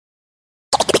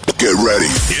Get ready.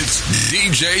 It's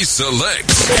DJ Selex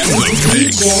in the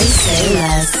mix. DJ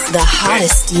Selex, the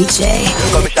hottest DJ.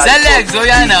 Selex, oh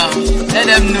yeah now. Let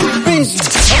them know.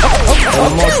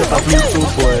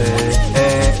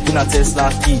 In a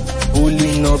Tesla key,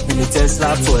 pulling up in a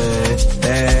Tesla toy.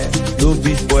 No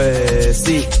beat boy,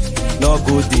 see, no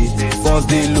go day. Phones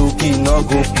they low key, no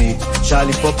go pay.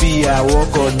 Charlie Poppy, I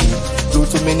walk on it.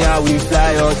 Too many, I will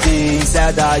fly all day.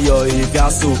 Inside that yo, if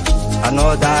you're so.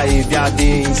 Another if you're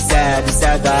day inside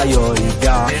that yo, if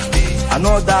you're.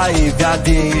 Another if you're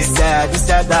day inside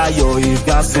that yo, if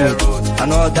you're so.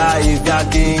 Another if you're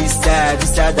day inside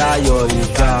that yo,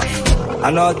 if you're.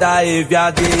 Another if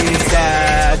you're day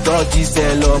inside, dodgy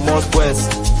sell almost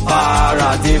west.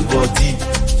 Para de body,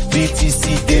 BTC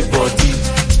de body,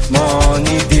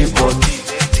 money de body.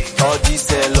 Dodgy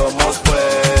sell almost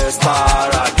west.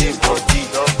 Para de body,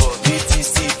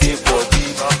 BTC de body,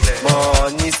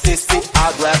 money say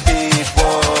how do I pay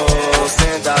for?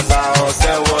 Send us out,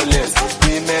 send wallets,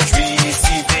 payment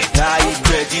receive. Now you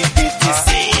credit BTC,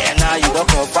 and now you don't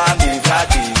confirm me,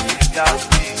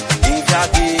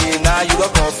 now you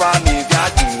don't confirm me, if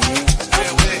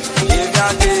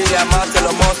you're there, I'm out tell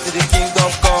them all to the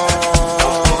kingdom come,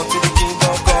 to the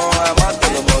kingdom come, I'm out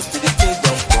tell them all to the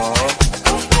kingdom come,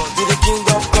 to the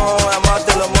kingdom come, I'm out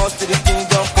tell them all to the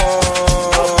kingdom come,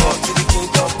 to the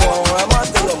kingdom come, I'm out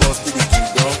tell them all to the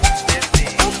kingdom,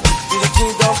 to the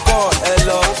kingdom come,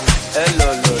 hello, hello,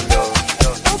 hello,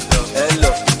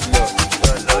 hello,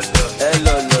 hello,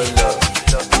 hello,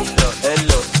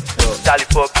 hello, Charlie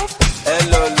Poppy.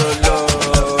 Hello,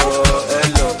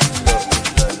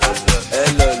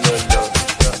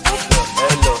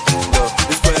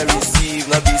 this boy receive,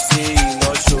 not be saying,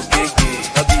 not show big,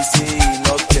 not be saying,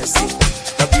 not blessing,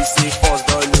 not be saying, false,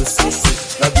 not lose,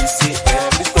 not be saying,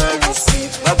 this boy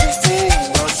receive, not be saying,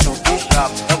 not show big,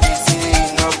 not be saying,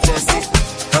 not blessing,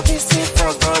 not be saying,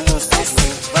 false, not lose,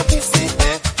 not be saying,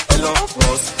 hello,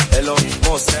 Moss, hello,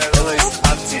 is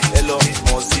active, hello,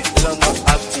 Moss, hello, not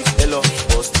active, hello,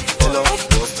 Moss.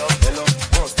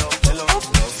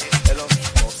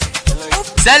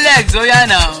 Selex, oh yeah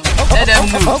now. Let them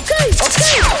know. Okay.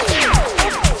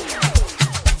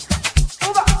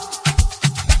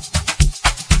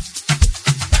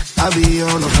 I'll be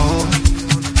on the phone,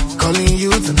 calling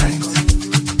you tonight.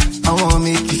 I wanna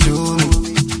make you show me,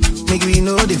 make me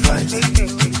know the fight.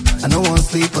 I don't wanna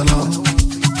sleep alone,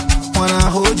 wanna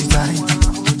hold you tight,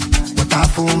 but I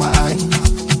fool my eyes,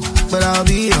 but I'll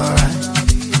be alright.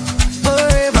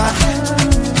 Forever,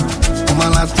 on my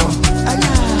laptop,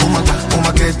 on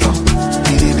my keto,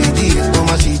 on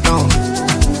my sheet on.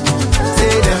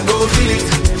 Say them go feel it,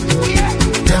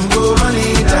 them go run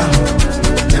it down,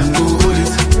 them go hold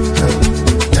it,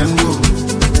 them go.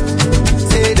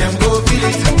 Say them go feel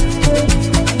it,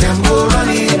 them go run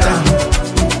it down,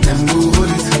 them go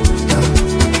hold it,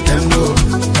 them go.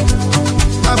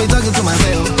 I be talking to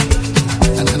myself,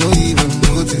 and I don't even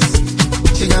notice.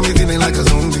 She got me feeling like a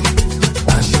zombie,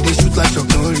 and she dey shoot like Chuck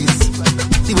Norris.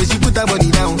 The way she put her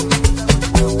body down,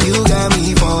 you got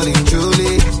me falling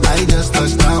truly. I just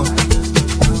touched down.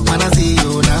 When I see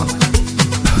you now,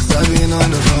 subbing on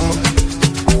the phone,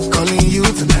 calling you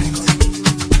tonight.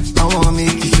 I wanna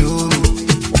make you show me,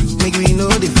 make me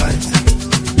know the fight.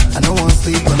 I don't wanna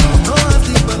sleep alone,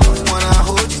 wanna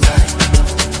hold you tight.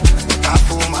 I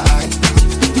fool my eyes,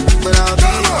 but I'll be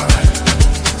alright.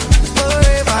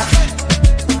 Forever.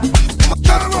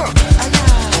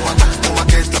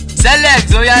 Selex,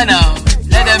 oh yeah now.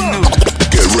 Let them know.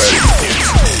 Get ready.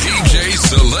 It's DJ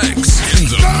Selex in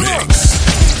the mix.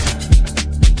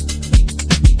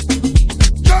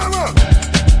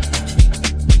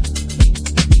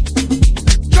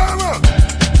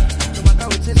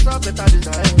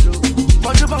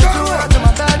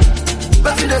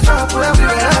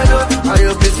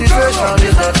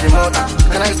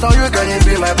 Can I saw you, can you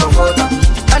be my comforter?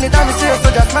 Anytime you see us, so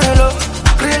just my hello.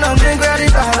 Green on green, ready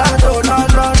to hello. No.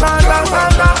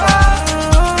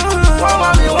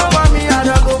 Want me, I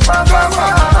don't go far.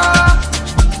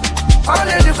 All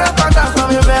the different patterns from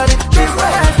your very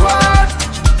different world.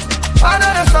 I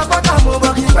know the support I'm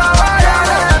over, keep our wire,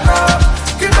 let go.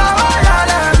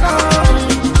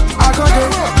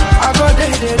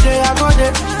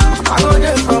 I go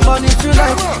there from morning to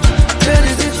night. There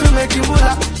is it to make you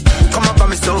mula. Come up by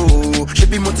me so, she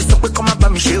be multi so quick, come up by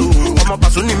me show. Come up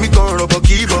as soon as me go rubber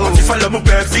kibo. If I love my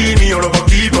Pepsi, me rubber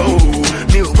kibo.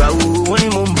 Me uga when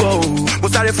you mumbo. Mo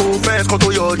sáré fo fence kan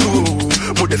tó yọjú.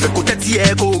 Mo dẹ̀ fẹ́ kó tẹ́tí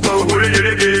ẹ kó gbọ́.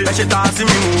 Ẹ ṣe ta sí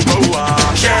mi mú gbọ́ wá.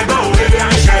 Ṣé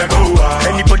gbọ́ wá.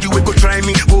 Anybody wey go try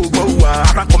me, go gbọ́ wá.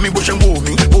 Ara kan mi bó ṣe ń wò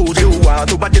mí, bó ṣe wà.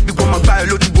 Tó bá débi gbọ́ máa gbá ẹ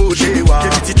lójú bó ṣe wà.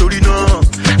 Débi títorí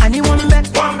náà. I need one bet.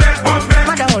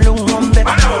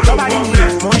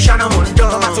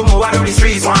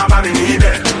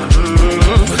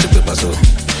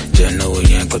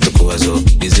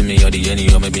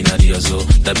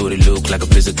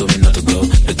 not to go.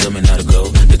 They tell me not to go.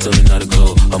 They tell me not to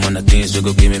go. I'm on the things you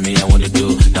go give me, I want to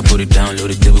do. Now put it down,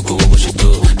 load it, typical, what she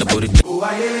do. Now put it down. Oh,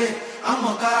 I'm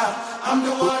a god. I'm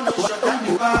the one who shut down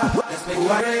the bar. Let's make it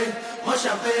rain. More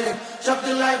champagne. Chop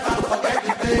the life and forget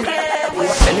the pain.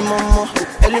 Early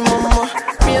mama.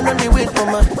 Me and only wait for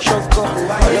my shotgun.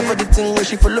 All over the thing where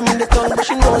she follow me the tongue, but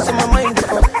she knows in my mind the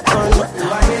fuck.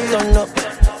 Turn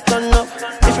up.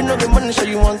 If you know the money, so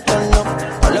you want turn up.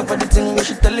 All over the thing where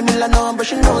she telling me la no, but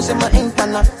she knows in my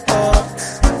internet.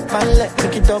 Ballet,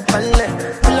 make it up, ballet.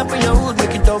 Pull up in your hood,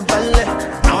 make it up, ballet.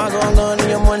 Now I go on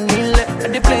your money, let.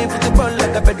 And they playing football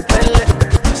like a better pellet.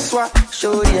 Swat,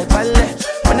 show you a ballet.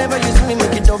 Whenever you see me,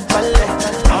 make it up, ballet.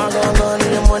 Now I go on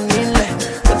your money, let.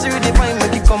 What's you define,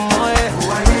 make it come on, yeah.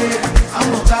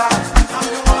 I'm a god. I'm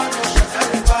the one who shut down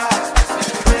the bar. Let's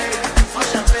make it rain. More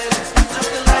champagne. Chop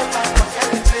the life and forget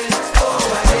the pain.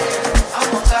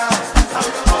 I'm a god. I'm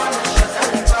the one who shut down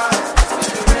the bar. Let's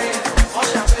make it rain. More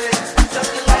champagne. Chop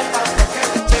the life and forget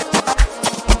the pain.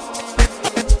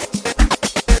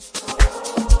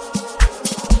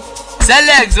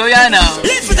 Selex, oh yeah now.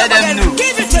 Let them know.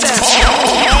 Give it to them.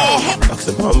 Ask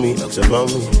about me.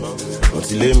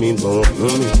 Until they me, but won't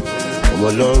know me. I'm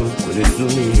alone, but they do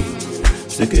me.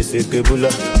 Seke bula.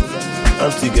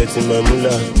 I'm still getting my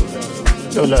mula.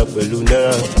 Don't like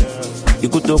Belunera. You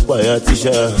could talk by a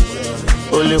t-shirt.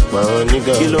 Only power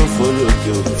nigga. Kill on follow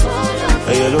you.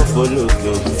 I don't follow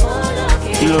you.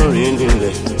 Kill on rain in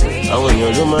there. I want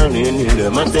your low man in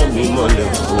there. Man tell me more.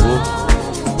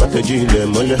 Oh, but the G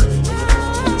mole.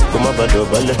 Come up at the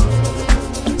ballet.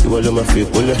 You will my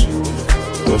fake bullet.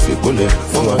 Don't feel cool,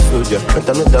 for my soldier. And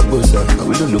I'm not a bossa. I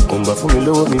will look on back for me,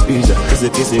 low me pizza.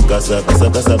 Kese casa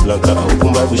blanca. I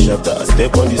open by the chapter. I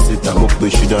step on the seat, I'm up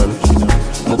with you down.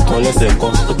 Mook on let's go.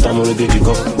 The time on the day you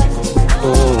go.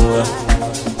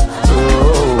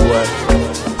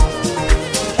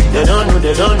 They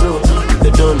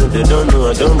don't know,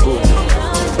 I don't go.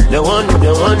 They want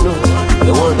know, I go.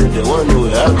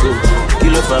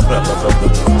 Kill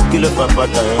a papa,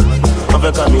 on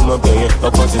fait qu'à mi-moi payer,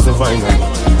 on continue son final,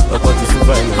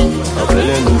 on fait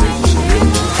les nouvelles.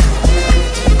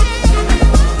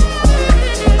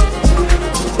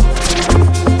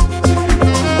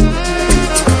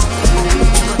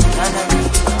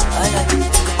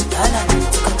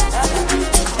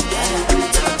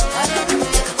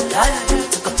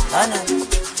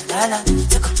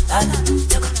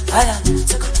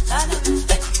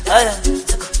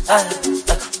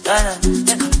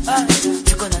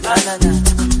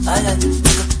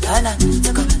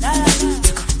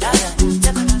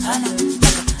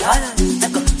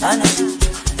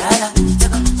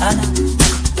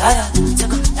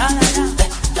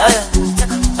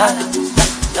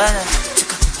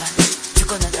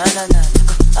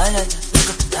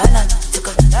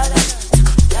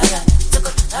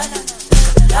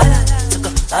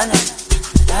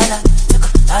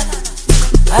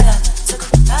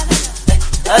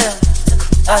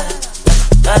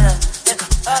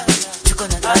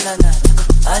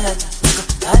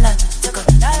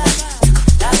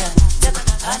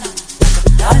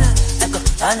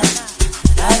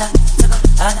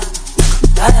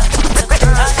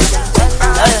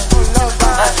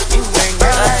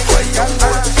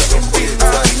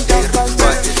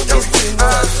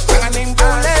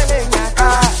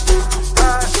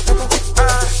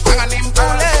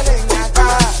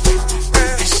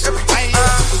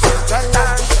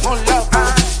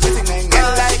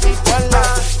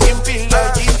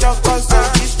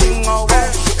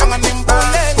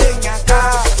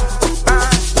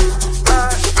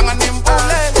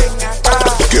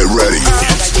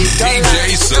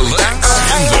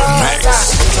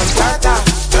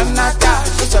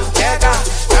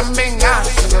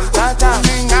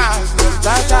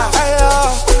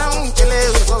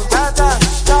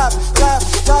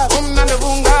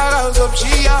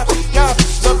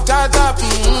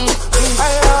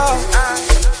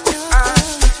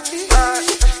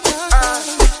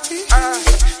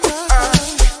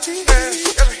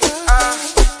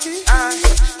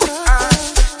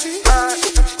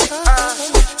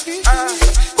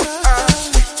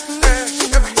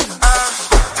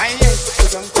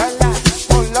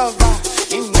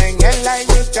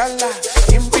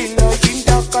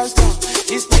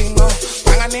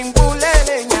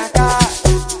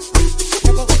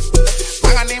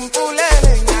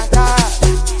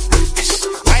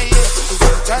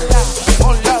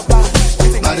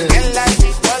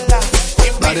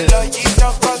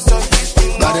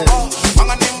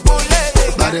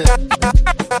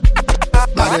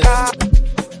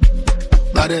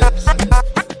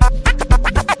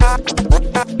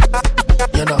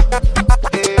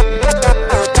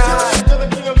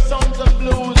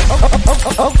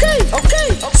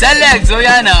 Selex, oh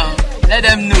yeah now. Let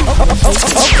them know.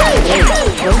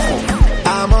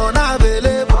 I'm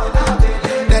unavailable.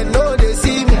 They know they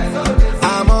see me.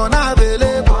 I'm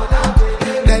unavailable.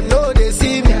 They know they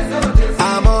see me.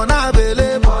 I'm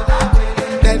unavailable.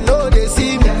 They know they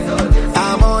see me.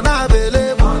 I'm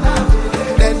unavailable.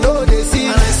 They know they see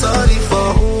me. And I'm sorry for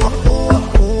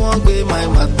who won't be my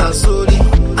matter. Sorry,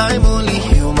 I'm only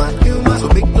human. So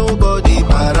make nobody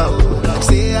para.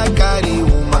 Say I carry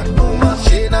woman.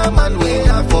 She na man way I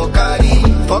for carry.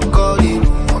 Fuck all the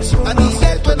rumors. And he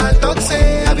said when I talk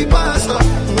say I be pastor.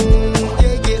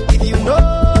 If you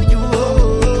know you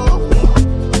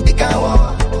it can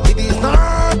walk. If it's not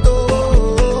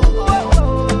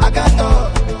I got talk.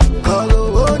 Call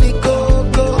only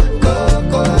coco.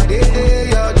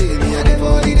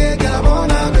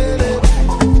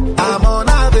 I'm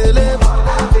unavailable.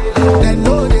 They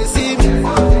know they see me.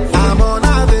 I'm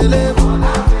unavailable.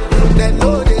 They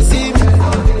know they see me.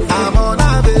 I'm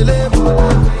unavailable.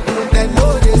 They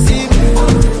know they see me.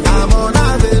 I'm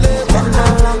unavailable.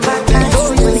 They know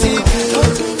they see me.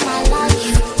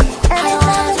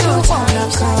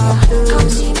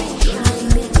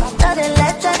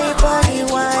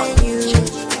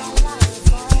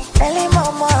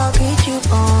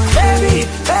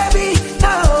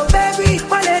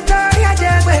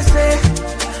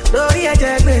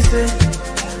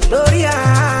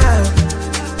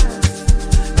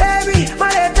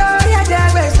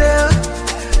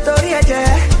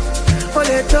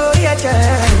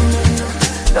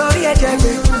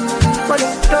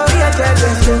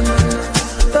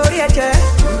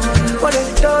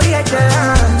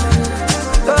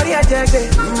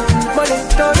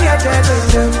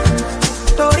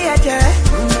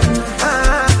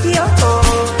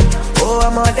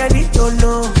 I'm on the need to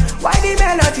know why the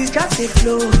melodies just a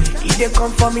flow. If they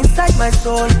come from inside my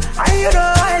soul, and you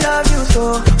know I love you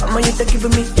so. I'm on you to give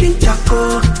me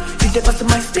chinchako. You take us to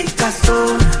my speaker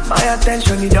so my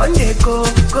attention you don't go.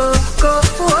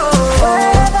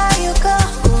 Wherever you go,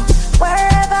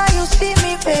 wherever you see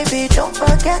me, baby, don't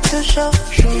forget to show.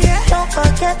 Don't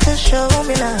forget to show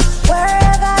me love.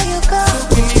 Wherever you go,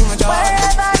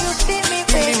 wherever you see me,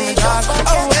 baby, don't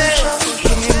forget to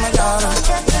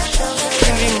show.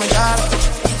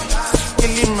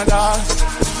 My dog,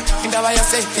 and I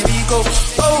say, here we go.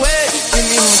 Oh, hey,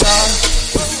 killing my dog,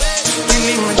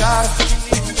 killing my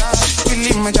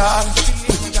dog,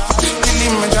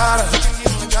 killing my dog.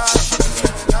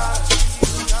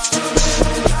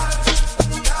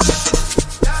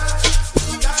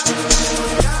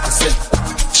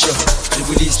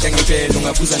 Ngipela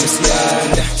ungabuza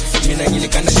nesiyanda mina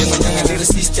ngilikanda njengonyanga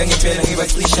liresister ngipela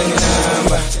ngibacisha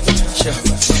nginamba sho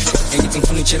ngithi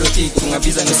ngifuna icherotic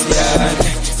ungabiza nesiyanda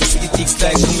isikitix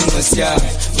like umingosya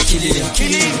ukilile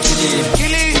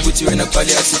ukuthi wena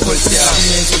kwali asikoltya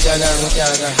imenze dala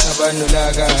ngiyaka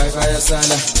abanolaka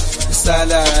bayasala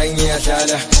sala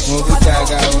ngiyadlala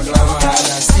ngokudaka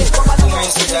olwamana si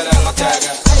ungayise dala ngiyaka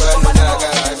abanolaka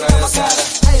bayasala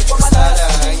sala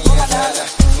ngiyadlala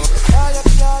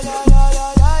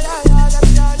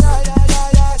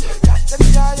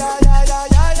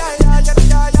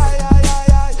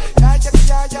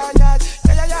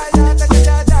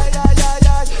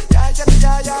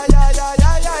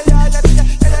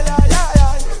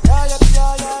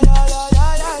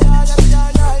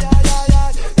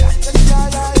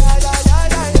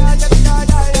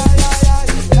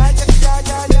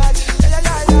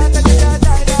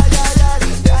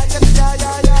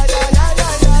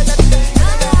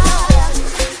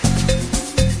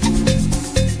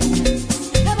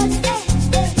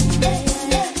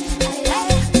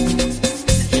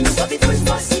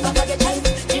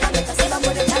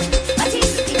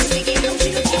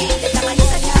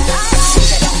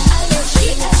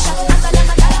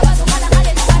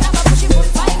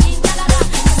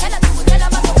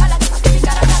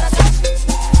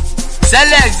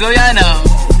Selex, oh yeah now.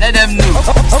 Let them know.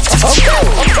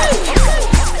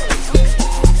 Okay.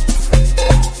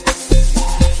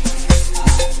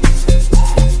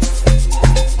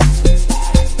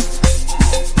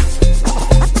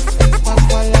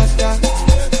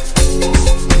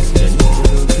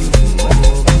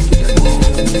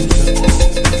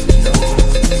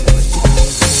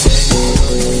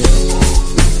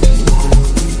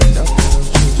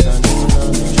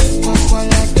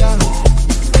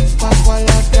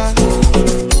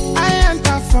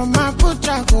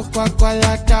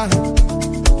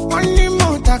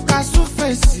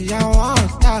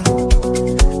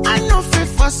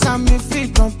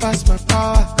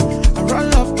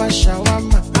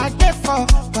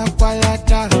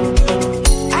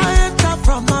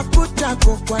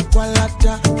 Go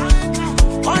kwalata.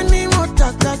 Money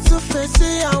got to face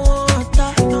it, I want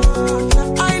that.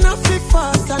 I know fit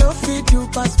fast, I don't fit you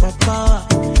past my power.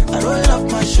 I roll up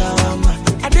my shawarma,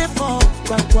 I dey for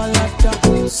Kwakwalata.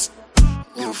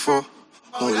 You for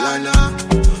Olana,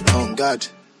 on God,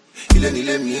 he let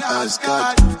me ask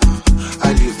God.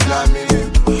 I live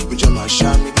flaming, with your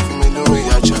mashami, for me no way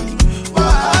I jam.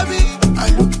 Wahabi, I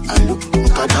look,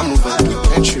 Mukadamu back,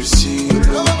 can't you see?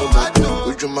 Look back,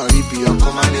 would you marry be your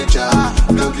manager?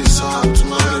 Love this song,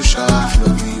 tomorrow shot.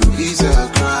 Love you, easy a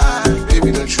cry.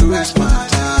 Baby, don't you waste my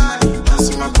time. I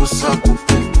see my pussy up,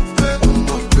 I'm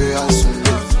not pay as soon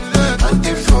as I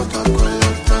did fuck, I call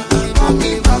up. Call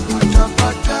me back,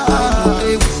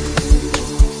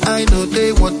 I know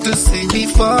they want to see me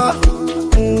fall.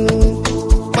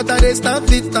 But I they stop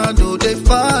it, I know they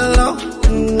follow.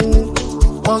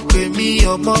 Won't pay me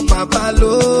or more papa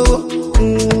low.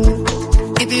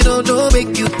 If you don't know,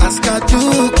 make you ask I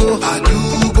do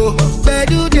go. Where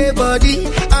do they body?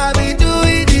 I be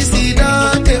doing this in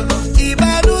Dante. If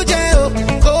I do jail,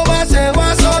 go back say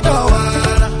what's on the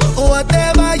water.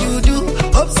 Whatever you do,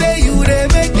 hope say you they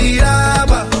make me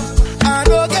rubber. I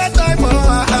don't get time for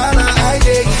Hana, I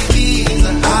take it.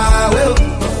 I will.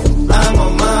 I'm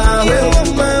on my way.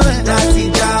 That's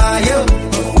it, Jayo.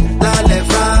 Not left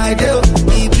Friday.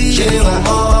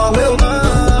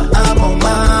 I'm on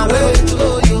my way.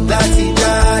 That's it,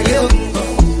 Jayo.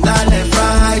 Not left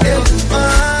Friday.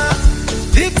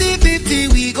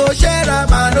 50-50, we go share a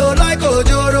man, no like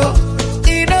Ojoro.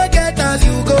 You don't get as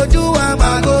you go do, I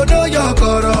go know your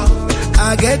color.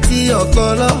 I get to your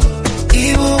color,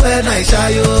 even when I shy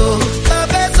you. My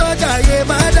best on Jaye,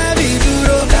 madam,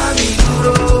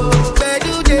 duro. Where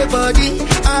do they body?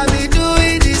 I be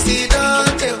doing this in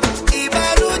Dante. If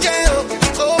I do jail,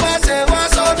 go back say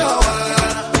what's on the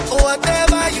water.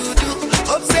 Whatever you do,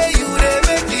 hope say you they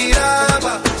make me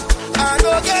rubber. I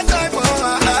don't get time for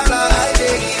Hana, I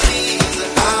take it easy.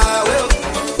 I will.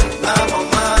 I'm on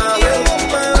my way.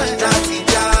 That's it,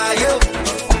 Jayo.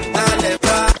 Not left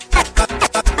Friday.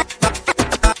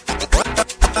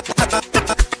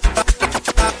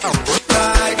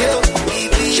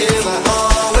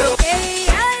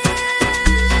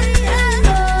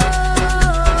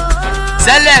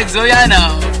 Selex, oh yeah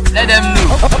now. Let them know.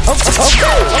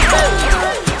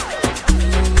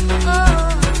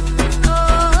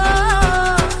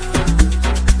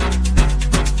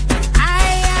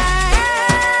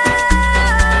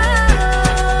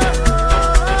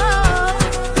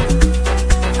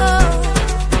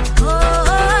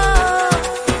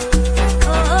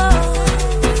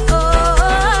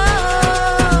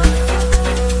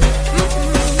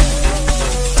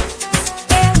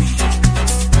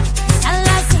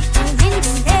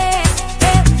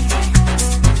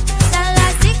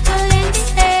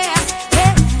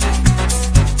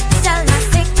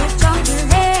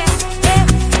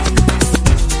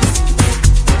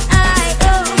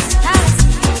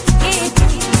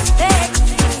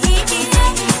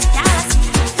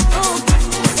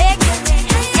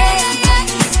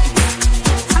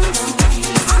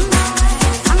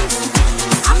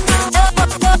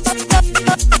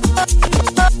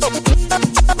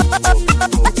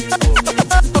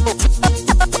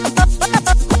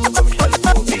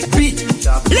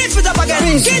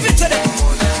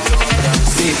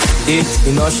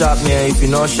 You not sharp, man, if you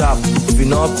not sharp. If you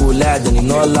not cool, lad, then you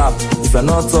not lap. If you're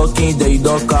not talking, then you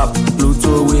don't cap.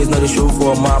 Pluto ways, not the show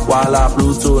for map. Voila,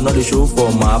 Pluto, not the show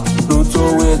for map.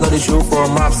 Pluto ways, not the show for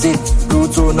map. See,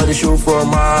 Pluto, not the show for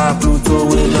map. Pluto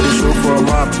ways, not the show for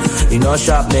map. You not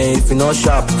sharp, man, if you not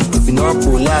sharp. If you not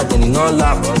cool, lad, then you not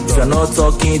lap. If you're not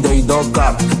talking, then you don't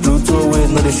cap. Pluto ways,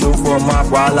 not the show for map.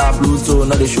 Voila, Pluto,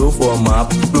 not the show for map.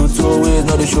 Pluto ways,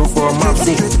 not the show for map.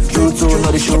 See, Pluto,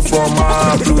 not the show for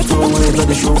map. Pluto ways, not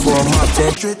the show for map.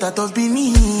 Straight out of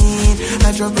Benin,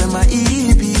 I drop in my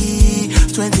EP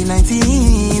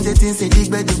 2019, the things say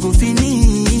dig bed you go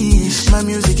finish. My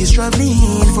music is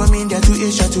traveling from India to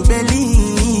Asia to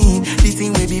Berlin. This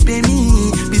thing will be pay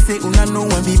me, be say una no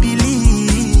one be believe.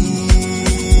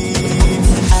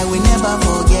 I will never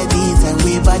forget this and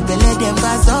we bad belly them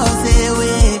cast us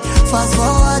away. Fast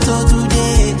forward to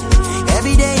today,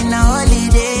 every day in a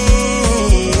holiday.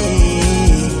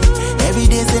 Every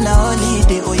day's in a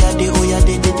holiday, oh yeah, day, oh yeah,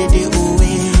 day, oh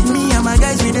yeah. Me and my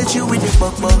guys, we the chill with the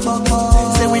pop.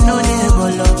 Say we know they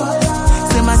go love.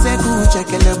 Say my second check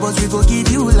the boss, we go give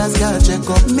you last girl check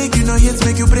up. Make you no hits,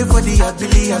 make you pray for the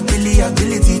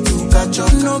ability to catch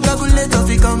up. No calculator,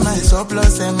 fi come my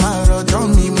surplus and my road, draw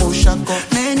me more shack up.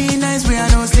 Many nights where I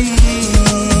don't sleep,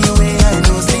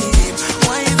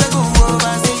 Why is I go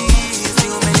overseas?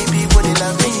 Still many people they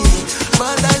love me,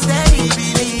 but I steady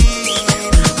believe.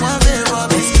 One favor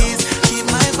please, keep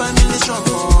my family strong.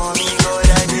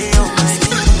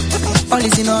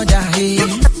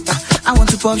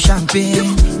 pop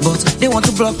champagne, but they want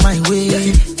to block my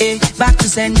way. Hey, back to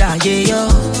sender, yeah, yo.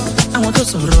 I want to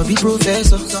sorrow be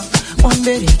professor. One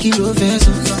very kilo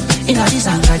vessel. In a this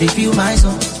anger, they feel my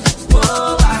soul.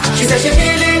 She said she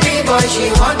feeling me, but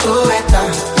she want to enter.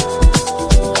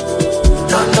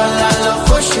 London, la love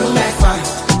for you, my fan.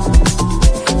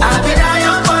 I've been a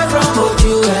young boy from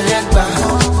Oju, Elegba.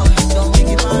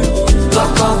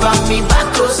 Don't cover me, back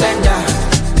to sender.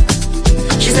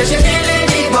 She said she feeling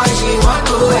me, but she want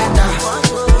to enter.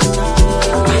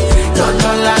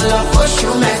 London, la love for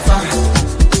you, my fan.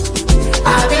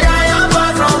 I've been a young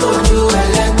boy from Oju,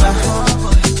 Elegba.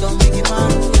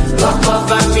 Don't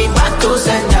cover me, back to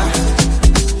sender.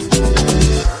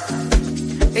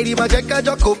 Any magic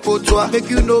joko toi, make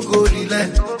you no go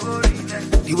relent.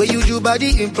 The way you do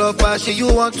body improper, shit you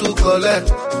want to collect.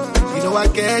 You know I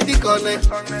get the connect.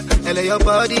 And let your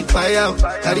body fire out.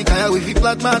 Carry kaya with you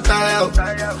flat my tire out.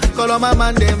 Call on my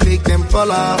man, then make them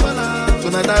fall out.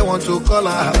 Tonight I want to call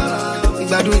out.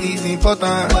 Igbadu is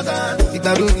important.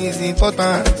 Igbadu is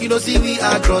important. You know see we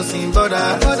are crossing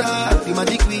border. The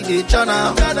magic we dey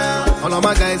channel. All of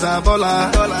my guys are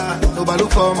baller. Nobody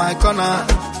look for my corner.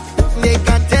 They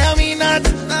can't tell me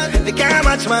nothing. They can't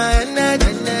match my energy.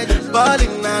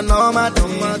 Balling na normal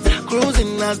thing.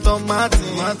 Cruising na stomach.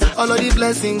 All of the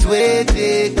blessings where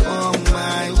they come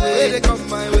my way.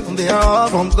 They are all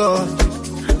from God.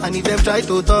 I need them try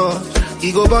to touch.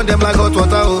 He go burn them like hot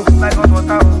water, oh.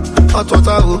 Hot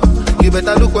water, oh. You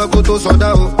better look well, go to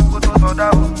soda, oh.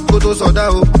 Go to soda,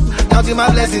 oh. Counting my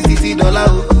blessings, $60,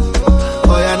 oh.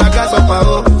 Oh, yeah, na gas up,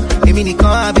 oh. I mean,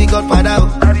 I be Godfather,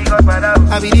 oh.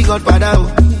 I be the Godfather, oh.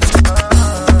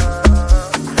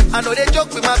 I know they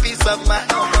joke with my peace of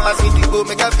mind. I see the go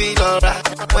make I feel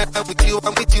alright. When I'm with you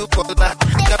for that.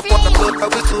 Just wanna look, I'm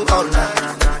with you all night.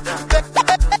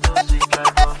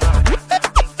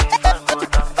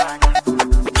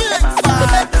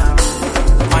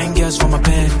 Fine girls from my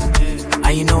bed,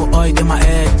 and you know oil in my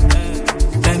head.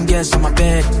 10 girls from my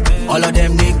bed, all of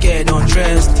them naked,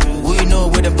 undressed. We know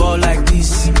where the ball like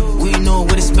this, we know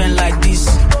where they spend like this.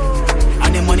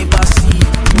 And the money pass see,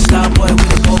 star boy with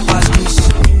the ball pass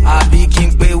this. I be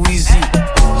king pay Weezy,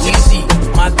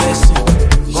 my best.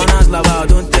 Gunners love out,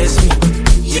 don't test me.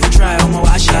 If you try, I'm a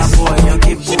wash out boy, you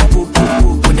keep poop.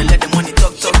 When they let the money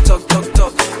talk.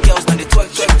 Girls when they twerk.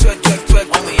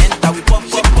 When we enter, we pop.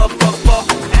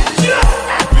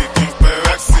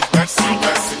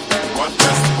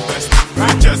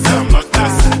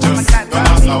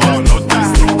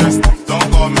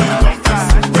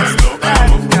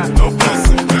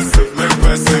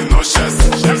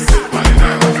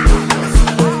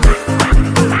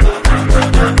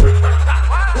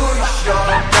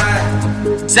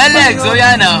 Selex, oh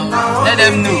yeah now, let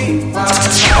them know.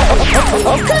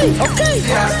 Okay.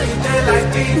 See us day like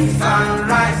this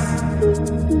sunrise.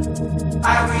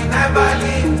 I will never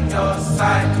leave your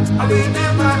side. I will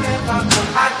never go.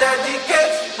 I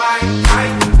dedicate my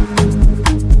time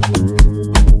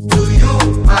to you,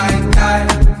 my guy.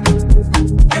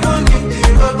 Even if the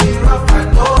road be rough, I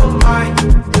don't mind.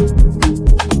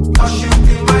 'Cause you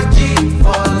be my G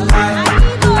for life.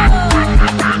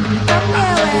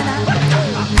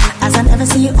 As I never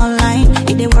see you online,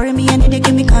 if they worry me and if they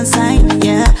give me consign,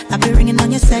 yeah. I be ringing on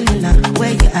your cellular,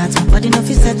 where you at? But enough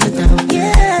you settle down,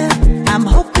 yeah. I'm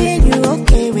hoping you're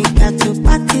okay, we got to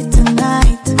party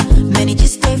tonight. Many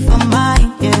just stay for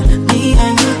mine, yeah. Me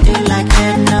and you do like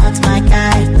head not my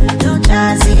guy. Do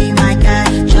jazzy, my guy.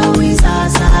 Joey's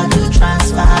Zaza, do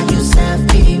transfer, yourself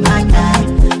be my guy.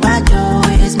 Bado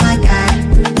is my guy,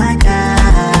 my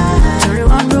guy. Sorry,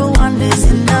 rule one is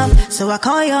enough, so I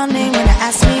call your name when I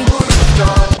ask me.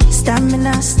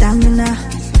 Stamina,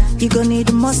 you gon'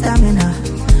 need more stamina.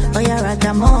 Oh yeah,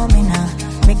 rather more me now.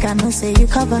 Make I know say you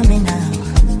cover me now.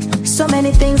 So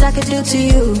many things I could do to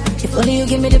you. If only you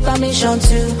give me the permission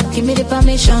to. Give me the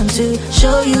permission to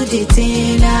show you the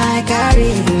thing I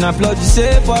carry. Now plot you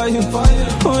say for you.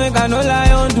 Make I no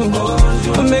lie on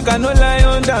do. Make I no lie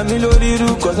on damn me lori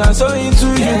do. 'Cause I'm so into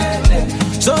you.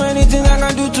 So many things I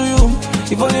can do to you.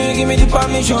 If only you give me the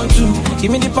permission to.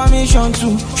 Give me the permission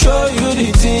to show you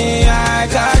the thing I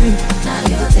carry. Now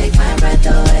you take my breath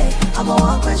away. I'm a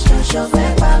one question show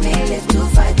fair by me. Live to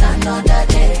fight another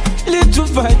day. Live to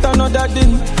fight another day.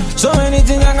 So many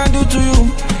things I can do to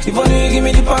you. If only you give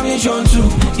me the permission to.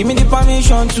 Give me the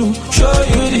permission to show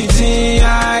you the thing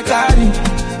I carry.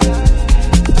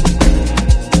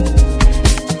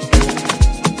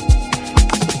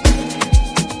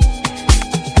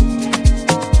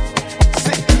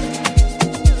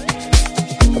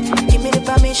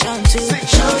 Permission to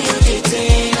show you the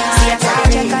thing I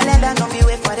carry. Check calendar, don't be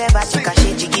wait forever. Take a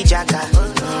shit, jiggy jagger.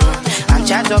 I'm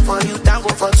hands up for you, tango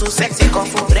for two, sexy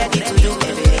comfort, ready to do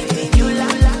anything you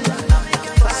like.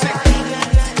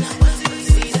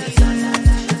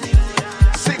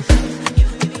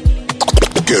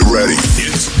 Get ready.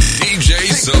 It's DJ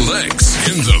Selex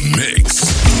in the mix.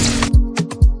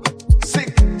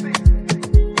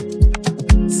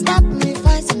 Stop me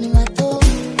fighting in my toe.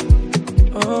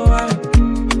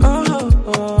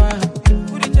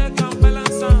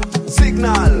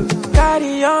 Signal.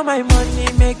 Carry all my money,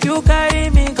 make you carry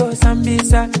me go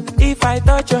Sambisa. If I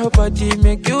touch your body,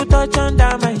 make you touch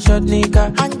under my short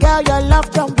nigga. And girl, your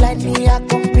love don't blind me. I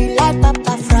can be like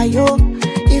Papa Fryo.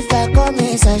 If I come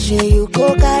in sachet, you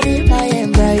go carry my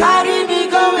embryo. Carry me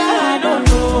go where I don't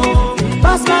know.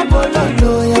 Pass my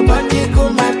bololo, your body cool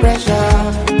my pressure.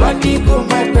 Body cool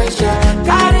my pressure.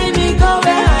 Carry me go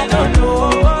where I don't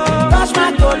know. Touch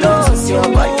my tolos, your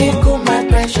body cool my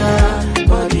pressure.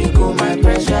 Body cool my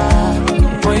pressure.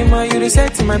 Boy, ma, you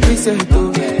reset my preset,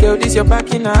 oh. Girl, this your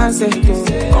back in a asset,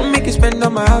 oh. Come make you spend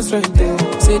on my house rent, oh.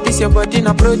 Say this your body in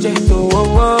a project, oh. Oh,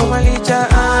 oh, Malicha,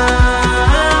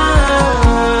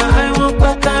 I won't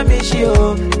put a mishi,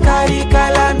 oh. Carry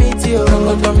calamity, oh.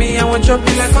 Come to me, I want chop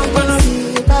you like I'm gonna.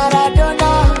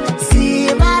 See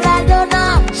Maradona,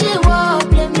 she won't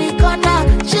play me corner.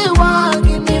 She won't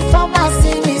give me for my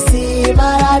see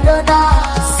Maradona,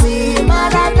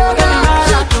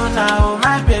 oh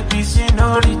my baby,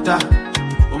 señorita.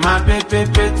 Oh my baby,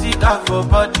 petita for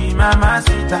body, mama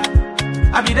sita.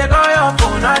 I be the girl your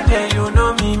phone all day, you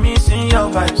know me missing your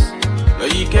vibes. Yo,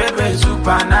 you keep it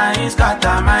super nice,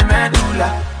 scatter my medulla.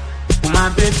 Oh my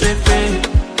baby,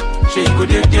 she go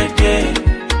day.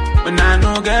 When I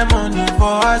no get money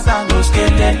for us, I no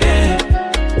scale.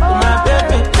 Oh my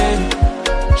baby,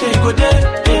 she go day.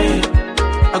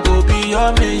 I go be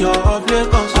your mayor of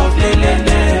Lagos of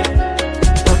Lelele.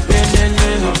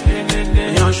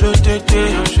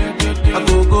 I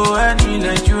go any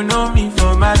let you know me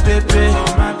for my baby.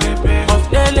 Of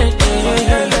Lelele.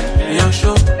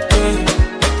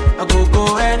 I go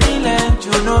any let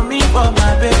you know me for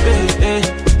my baby.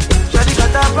 Shawty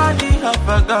got a body of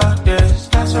a goddess.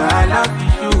 That's why I love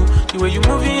you. The way you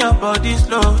moving your body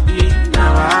slowly.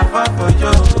 Now I fall for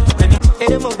you.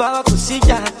 Ere mo bá wa kò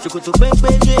síjà, ṣòkòtò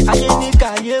pépéyé, ayé ní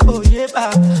káyé bòye bá.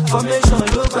 Formation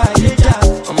ló gba ayé jà,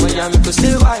 ọmọ ìyá mi kò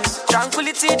stay wise.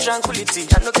 Tranquility,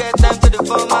 I no get time to the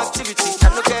form activity. I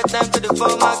no get time to the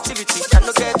form activity. I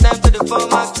no get time to the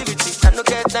form activity. I no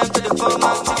get time to the form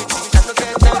activity. I no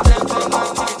get time to the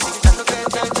form activity. I no get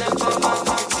time to the form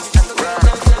activity.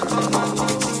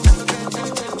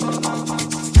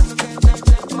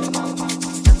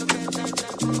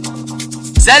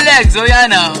 Selex, oh yeah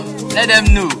now. Let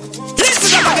them know.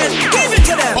 Listen up again, give it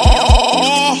to them.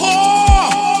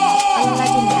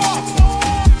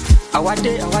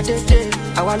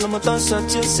 Àwa lọmọ tó ń sọ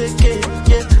tí ó ṣèké,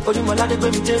 Orímọ̀ládé gbé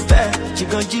mi dé bẹ́ẹ̀,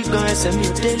 jìgàn ẹsẹ̀ mi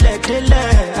ò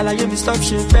délẹ̀, àlàyé mi stop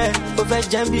ṣe bẹ́ẹ̀, ó fẹ́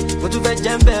jẹ́ bí, mo tún fẹ́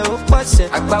jẹ́ bẹ́ẹ̀, ó pọ̀sẹ̀,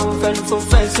 àgbáwo fẹnu fò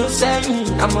fẹ́ sún sẹ́yìn,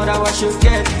 àmọ́ra wa ṣe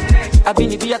gẹ́ẹ̀dì.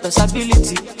 Abínibí yàtọ̀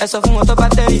sábílìtì, ẹ sọ fún wọn tó bá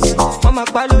tẹ́rìsì. Wọ́n máa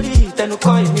pa lórí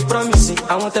ìtẹnukọ́ èmi promise.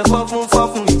 Àwọn tẹ fọ́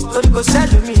fún mi, lórí kò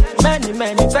sẹ́lù mi.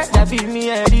 Mẹ́ni fẹ́ dàbí mi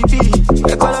ẹ̀rí bí.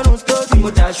 Ẹ̀kọ́ lọ́run tóbi, mo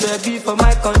dàṣọ ẹbí for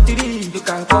my country. You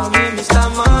can call me Mr.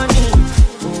 Money.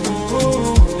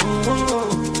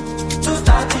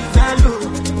 230 fẹ́ lò,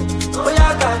 bóyá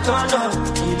gbà tọ́nà,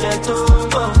 ilẹ̀ tó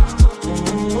mọ̀.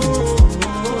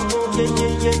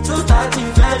 230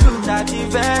 fẹ́ lò,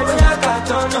 bóyá gbà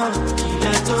tọ́nà,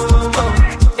 ilẹ̀ tó mọ̀.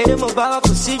 Ere mo bá wa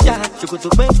kò síjà, ṣòkòtò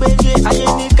pépéyé, ayé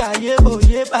ní káyé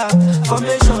bòye bá.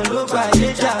 Formation ló gba ayé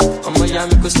jà, ọmọ ìyá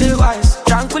mi kò stay wise.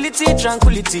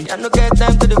 Tranquility, I no get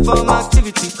time to the form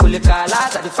activity. Kò lè kà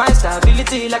láti define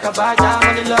stability like a badger,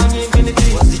 money long infinity.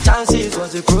 What's the chances,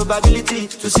 what's the probability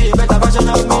to see a better version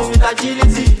of me with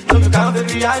agility? No you can't be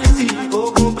reality,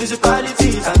 ogun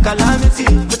principalities and calamity.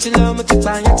 Mo ti lọ, mo ti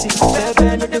pààyàn tì,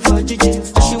 bẹ́ẹ̀ no dey for jíjì,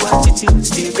 ṣì wá títì.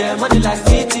 Still get money like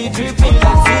 50, dripping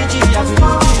like Fiji, I be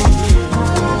moving.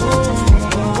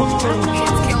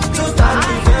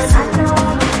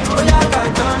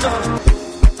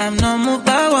 I'm not moved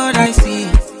by what I see.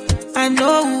 I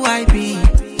know who I be.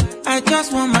 I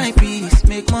just want my peace,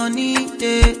 make money,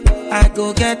 yeah. I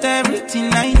go get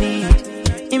everything I need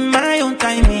in my own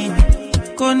timing.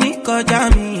 Koni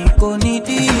kojami, koni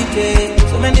delay.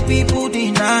 So many people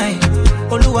deny.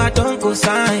 Oluwa don't go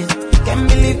sign. Can't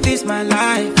believe this my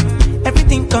life.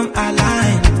 Everything come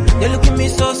align. They look at me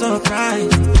so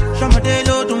surprised. Shomade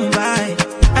lo Dubai.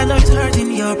 I know it's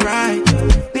hurting your pride.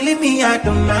 Believe me, I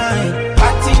don't mind.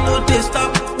 Party no they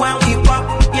stop when we pop.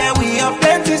 Yeah, we are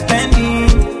plenty spending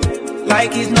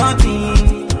like it's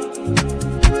nothing.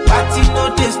 Party no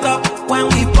they stop when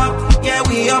we pop. Yeah,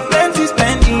 we are plenty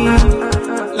spending.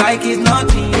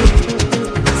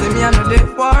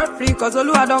 cause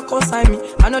Oluwa don't consign me.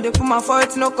 I know they put my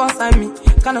foot, no consign me.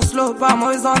 Kinda slow, but I'm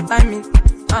always on timing.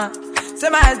 Say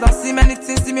my eyes don't see many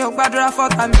things, see me up bad for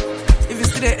time. If you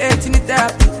see the age, you need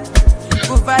therapy.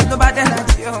 Good vibes, no bad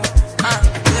energy, yeah.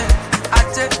 I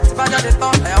check, it's bad at the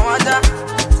top, I wonder.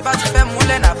 It's bad to feel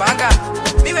mule na banga.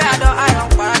 Me where I don't eye on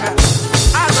paraga.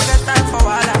 I don't get time for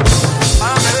wala.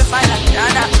 I'm very fine like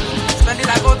Diana. Spend it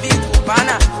like a big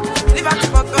banana. Live at the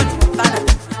bottom, Montana.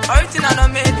 Original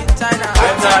not made in China.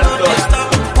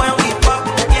 When we pop,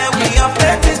 yeah, we are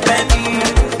plenty spending.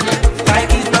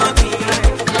 Like it's nothing.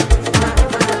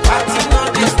 Party no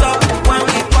dey stop. When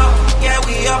we pop, yeah,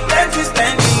 we are plenty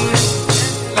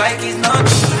spending. Like it's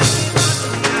nothing.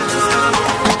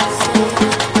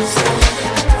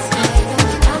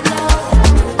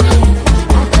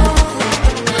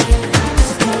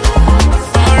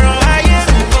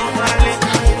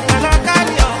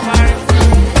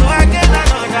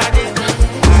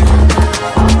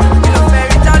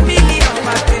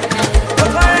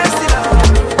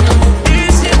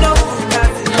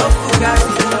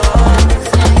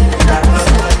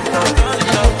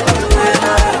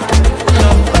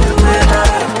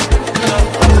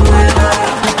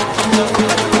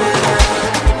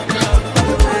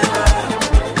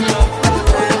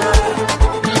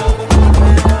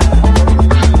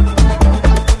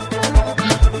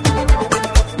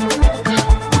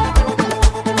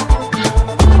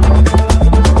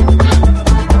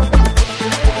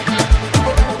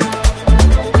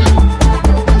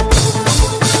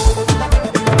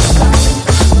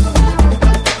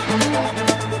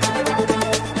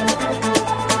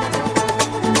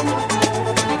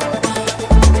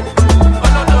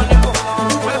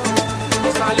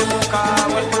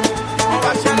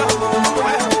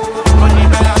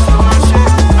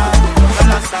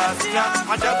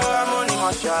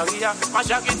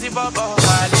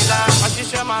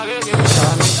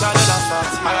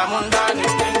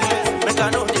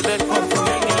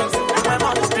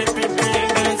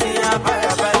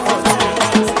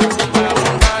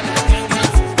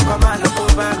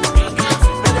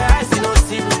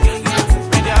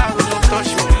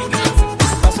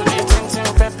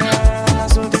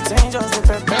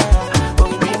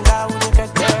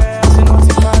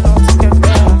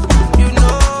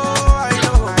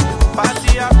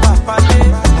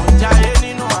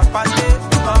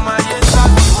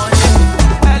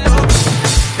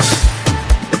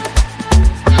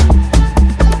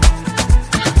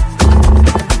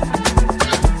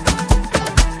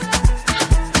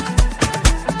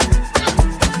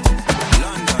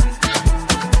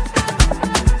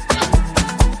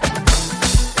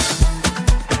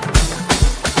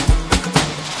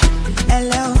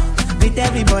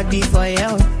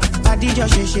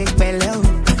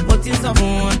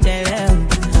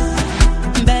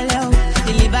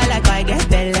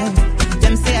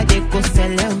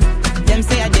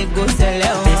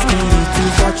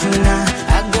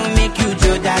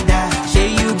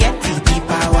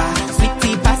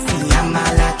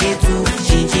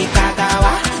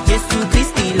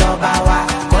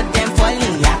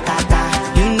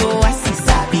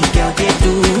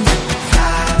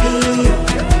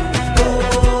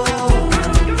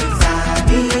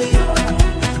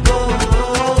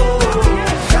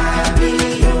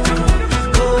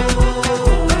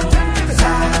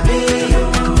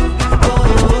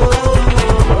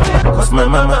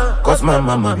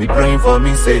 Mama be praying for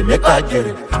me, say make I get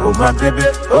it. Oh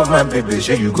my baby,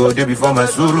 shall you go there before my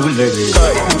suru lady?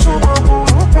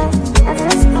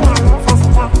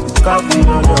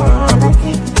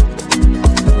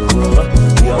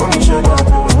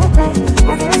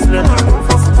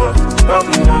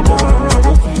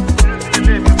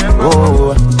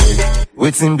 Oh,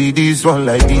 waiting be this one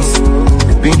like this.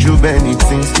 Been through many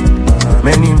things,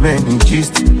 many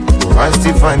gist. I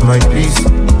still find my peace.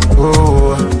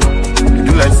 Oh,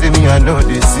 do like say me I know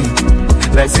they see,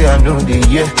 like say I know they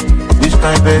hear. Which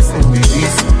kind of person be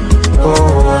this?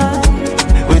 Oh,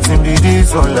 waiting be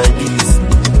this one like this.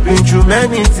 Been through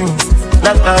many things,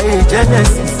 like I hate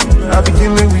Genesis. I be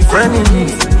dealing with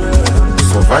frenemies.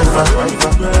 Survivor,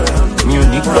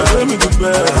 unique money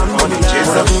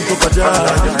chaser.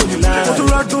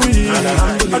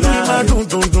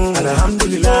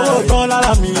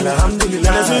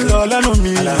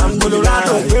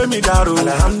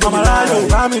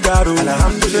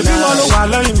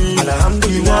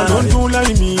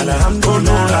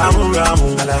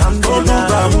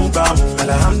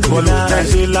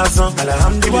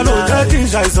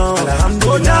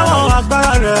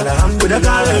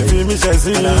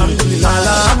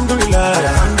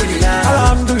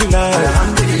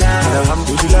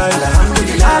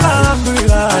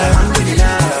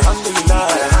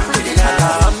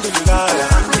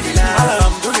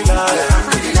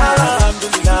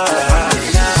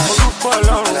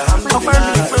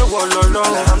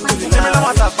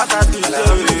 pátá ti ṣe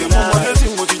mo mọ̀lẹ́ tí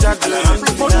mo ti jáde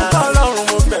mo dúpẹ́ ọlọ́run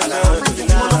mo bẹ̀rẹ̀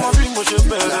mo lọ́mọ bí mo ṣe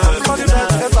bẹ̀rẹ̀ fọ́dí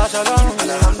bẹ́ẹ̀ ẹ bá ṣàlọ́run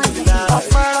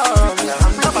ọ̀pẹ́ rọ̀ mi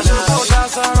bàbá ṣe kó dá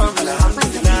sọ̀rọ̀ mi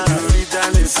ìrírí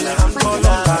dání sí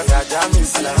ọlọ́pàá gàjà mi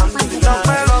sí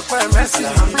lọ́pẹ́ mẹ́sì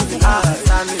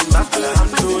àtàní mápẹ́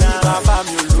lórí bàbá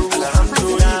mi olówó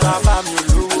lórí bàbá mi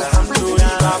olówó lórí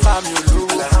bàbá mi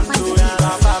olówó lórí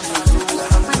bàbá mi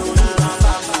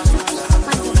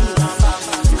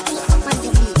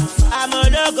I'm a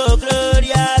logo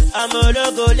glorious, I'm a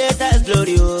logo latest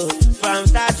glory, oh. From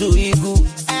start to eagle,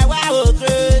 I wow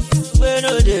grace, we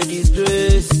know the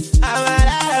disgrace. I'm a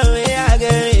lot way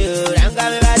again, you. I'm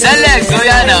coming back. Selex, oh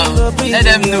yeah now, let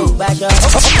them know.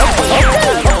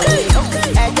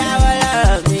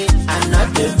 I'm not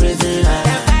the prisoner.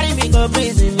 Them carry me go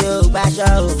prison, yo, basho.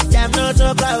 Them no to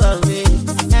cover me.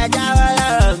 I'm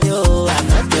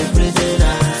not the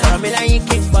prisoner. So me like you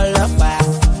keep all up,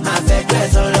 my bed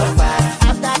dress all up.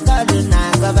 After calling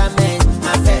now government,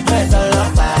 my bed dress all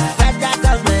up. Federal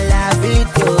government love it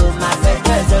too, my bed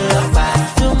dress all up.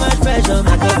 Too much pressure,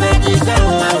 my competition,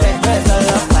 my bed dress all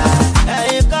up.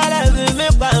 You call every me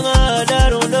pamo,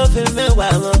 don't know if me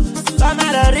wamo. Come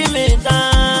out of me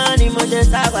down, emotion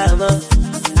sawamo.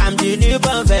 I'm the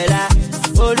newborn fella,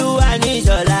 Oluwa ni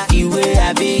Shola, Iwe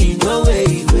abi no way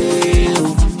Iwe.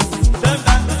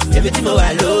 Everything mo wa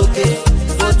lókè,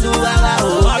 mo tún wá wá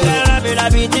òkè. Ọ̀gá mi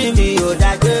lábí tí mi ò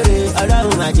dágbére.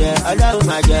 Ọlọ́run máa jẹ, Ọlọ́run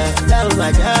máa jẹ, Ọlọ́run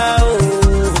máa jẹ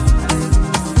ooo.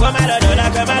 Wọ́n máa lọ́dọ̀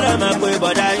lákẹ́ máa lọ́ máa pé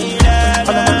bọ̀dá yín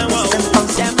lẹ́lẹ́wọ̀n.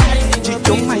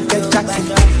 Don't mind get Jackson.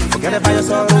 Forget about your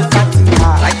sorrow.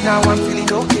 Right now I'm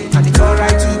feeling okay, and it's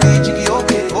alright to be jiggy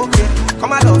okay, okay.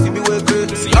 Come on, love, me way good.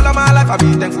 See all of my life I've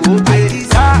been thankful. I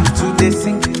desire to they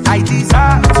sing, I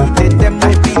desire to they them. I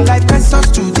be like pesos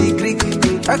to the Greek.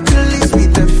 Hercules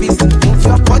with the fist, move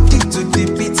your body to the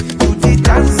beat, to the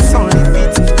dance on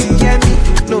repeat. You hear me?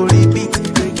 No repeat.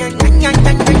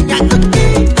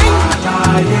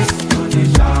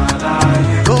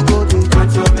 Go go do. Got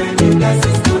so many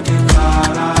blessings to the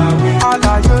far away. All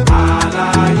I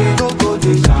hear, go go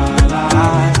do.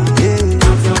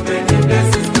 Got so many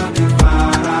blessings to the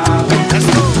far away. Let's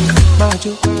go.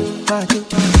 Majo, majo,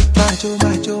 majo,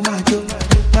 majo, majo,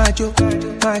 majo,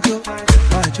 majo,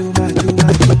 majo, majo,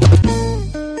 majo.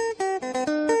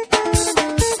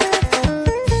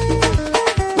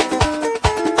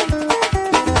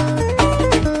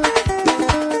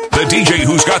 The DJ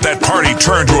who's got that party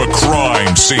turned to a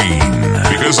crime scene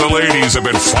because the ladies have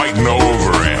been fighting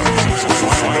over him.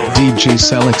 DJ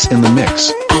Selex in the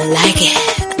mix. I like it.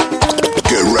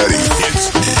 Get ready. It's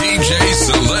DJ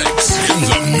Selex in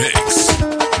the mix.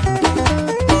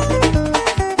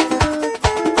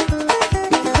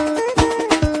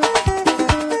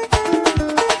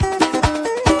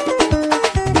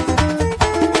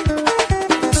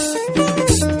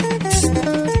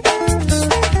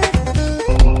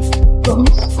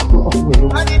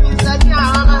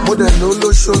 Mo dẹ̀ ní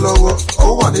olóṣó lọ́wọ́, ó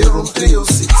wà ní room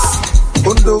 306.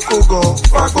 Ó ń dókó gan,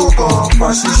 fákó gan,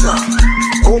 fáṣíṣà.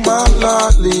 Ó máa ń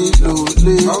láàlè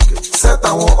lòlé. Sẹ́t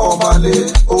àwọn ọmọlé,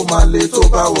 ó máa lé tó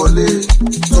bá wọlé.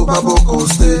 Tó bá bókò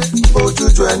stay.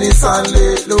 Ojújọ ẹni sáńlé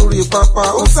lórí pápá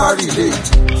ó sáré lé.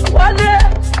 Wálé!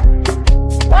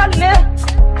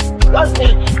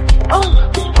 Oh,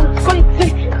 it's going to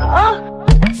take.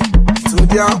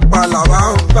 Túndé àpàlà máa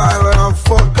ń bá ẹran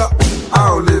fọ́ká. A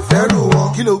ò lè fẹ́rù wọn.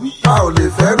 Kí ló wí? A ò lè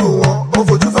fẹ́rù wọn. Ó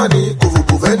fojú fẹ́ ni, kò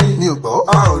fòkò fẹ́ ni. Mi ò gbọ́.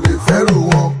 A ò lè fẹ́rù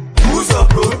wọn. Who's up,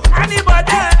 bro?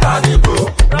 Anybody? Tani bro?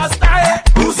 Rostaye?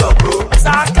 Who's up, bro?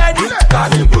 Sakeni?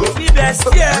 Tani bro?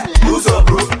 Bibestie? Who's up,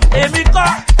 bro? Èmi kọ́?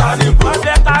 Tani bro?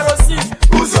 Ọbẹ̀ Karosí?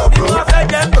 Who's up, bro? Ìwọ́n fẹ́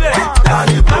jẹ́ ń bẹ̀?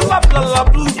 Tani bro? Akọ́ Blọ̀lọ̀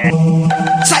Blue?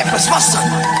 Cypress Watson.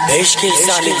 HK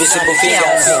Sun Invisible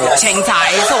Fingers. 请财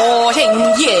所请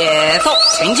也所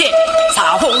请见，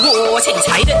茶红火请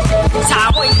财的，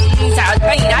茶会在未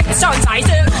来上财的。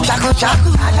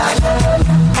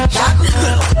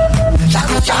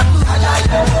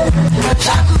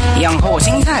养活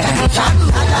青菜，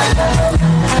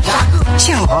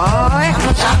向怀。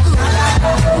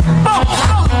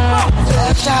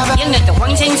因为的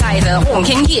黄青菜的黄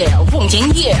青叶，黄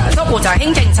青叶，都不在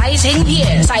青青菜青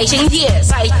叶，晒青叶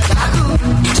晒。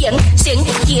盐咸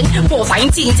盐，火柴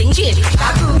进行去，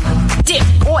见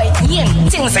外燕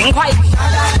精神快。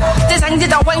这三季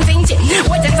的温馨节，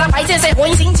我正在排这些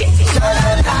温馨节，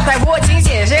在我请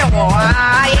谢谢我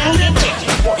啊，严严姐，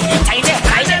我财姐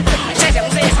财姐，这种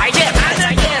是财姐，财姐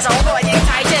夜手我应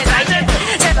财姐财姐，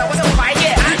现在我是白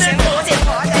夜，全国见我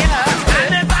结合，俺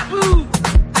们发布，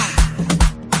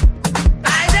来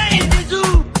这一记住，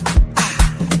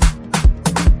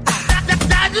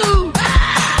打住。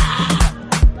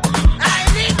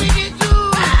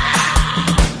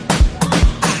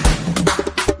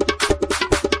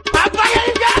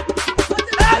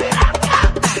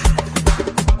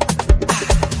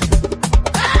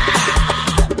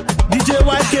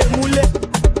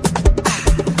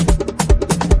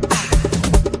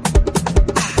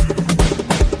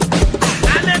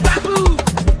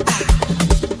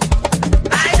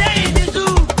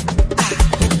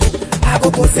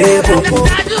pousser beaucoup,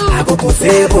 I go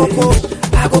pousser beaucoup,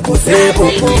 I go pousser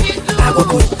beaucoup, I go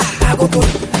put, I go put,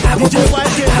 I go put,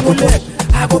 I go put,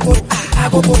 I go put, I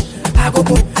go put, I go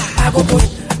put, I go put,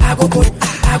 I go put,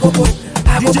 I go put,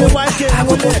 I go put, I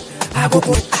go put, I go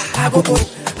put, I go put,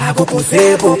 I go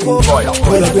pousser beaucoup.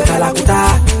 Pull up with Calacuta,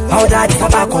 powder di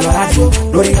Papa Colorado,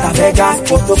 Lorita Vegas,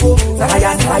 Potopo,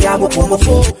 Saraya,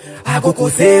 Mopo. I go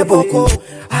pousser beaucoup,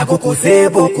 I go pousser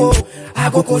beaucoup, I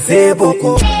go pousser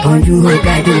beaucoup. Bonjour,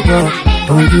 Gadobo,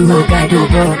 bonjour,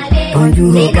 Gadobo,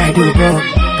 bonjour, Gadobo,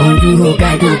 bonjour,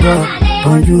 Gadobo,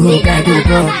 bonjour,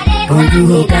 Gadobo,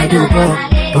 bonjour, Gadobo,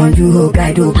 bonjour,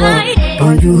 Gadobo,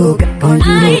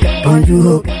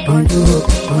 bonjour,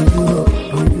 bonjour,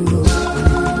 bonjour.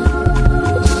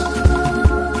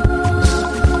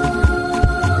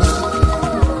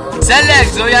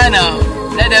 Selex, oh yeah now,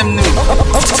 let them know.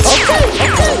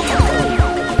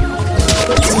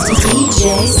 DJ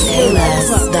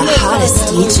Selex, the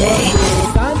hottest DJ.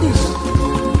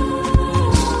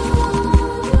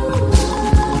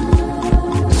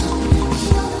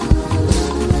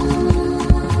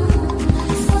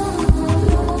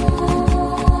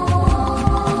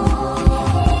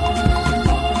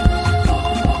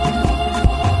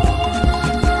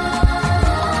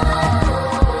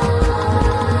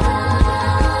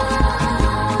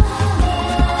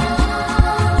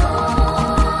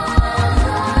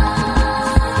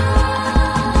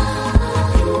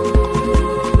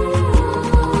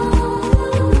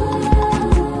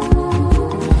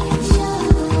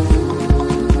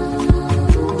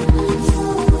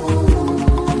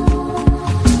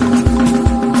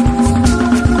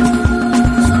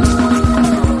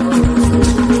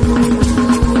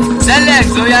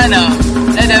 So yeah now,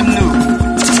 let them know.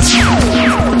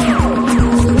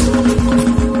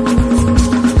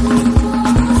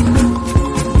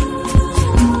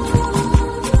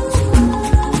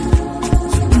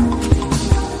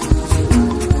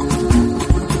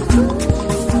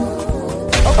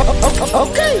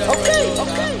 Okay.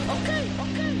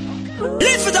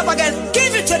 Lift it up again,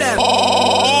 give it to them.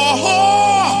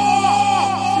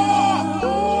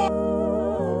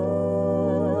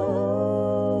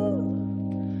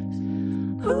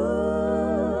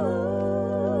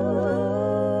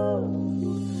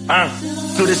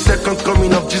 To the second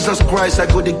coming of Jesus Christ, I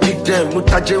go to kick them.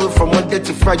 Mutajere from Monday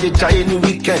to Friday, Jai any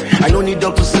weekend. I don't need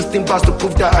up to 16 bars to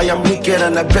prove that I am wicked.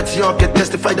 And I bet y'all can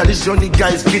testify that this only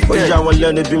guy is gifted. Oh yeah, I want to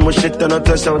learn to be more shit than I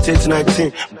turn 17 to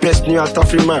 19. Best new out of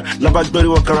free man, Laba Glory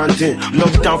or quarantine.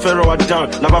 Lockdown, Ferro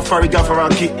down, Laba Fariga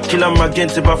Faraki. Kill him again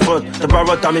to Baford, the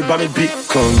Barrot, Tami Bami beat.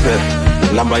 Come back,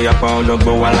 Lamba Yapa, no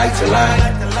go, I like to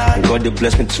lie. And God, they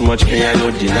bless me too much, me, I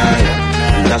don't deny.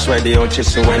 That's why they all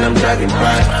chasing when I'm driving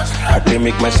by. I can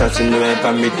make myself to know if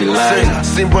I make the line.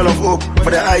 Symbol of hope,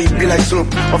 for the eye be like soap.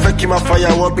 Offer keep my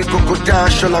fire, what be cocoa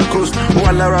dash on a coast. Oh,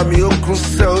 Alara me, oh,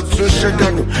 Crusel, to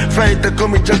Shadano. Fight the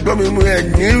comic, just go me,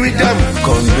 and new with them.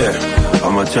 Come here,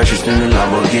 I'm a trash, in the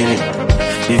Lamborghini.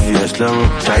 If you're slow,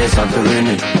 try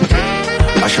Santorini.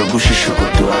 I shall go, she should go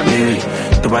to Amiri.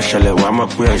 To Bashale, Wama,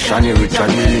 Queer, Shani, Richard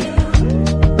Millie.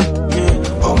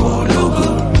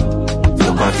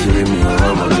 Nobody me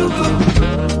ọmọ lógo.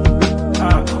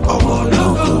 Ọmọ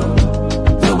lógo.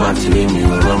 Nobody me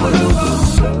ọmọ lógo.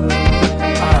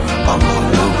 Ọmọ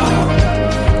lógo.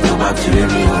 Nobody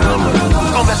me ọmọ lógo.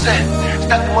 Converse,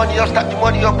 stack the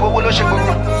money up, owó ló ṣe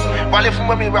gbogbo. Wálé fún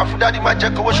mọ́mí ìwà fún dádì máa jẹ́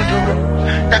kówó ṣojú rẹ̀.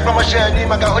 Tẹ́gbọ́n mọ́ ṣe ẹ̀ ní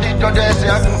màgà ó di dọ́dọ̀ ẹsẹ̀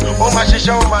àgùn. Ó máa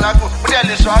ṣiṣẹ́ ó máa lágùn. Ó dẹ̀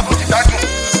lè sọ àgùn ti dágùn.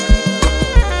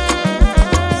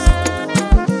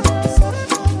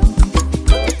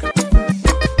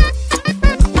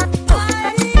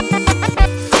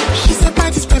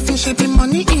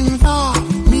 Money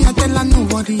involved. Me, I tell her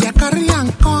nobody, I carry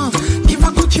and come. Give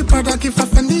her Gucci brother, give her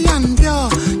Fendi and Dior.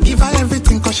 Give her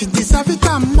everything, cause she deserve it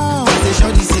and more. They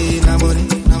sure say, na money,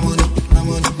 na money, na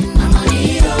money. Na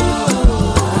money,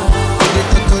 oh. They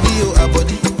talk to you, a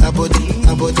body. Na money,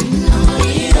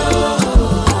 oh.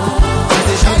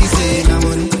 They sure say, na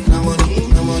money, na money,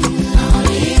 na money. Na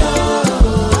money, oh.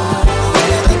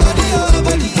 They talk to you, a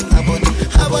body. Na money,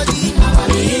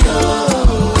 oh.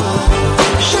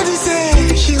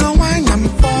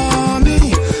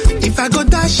 I go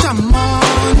dash her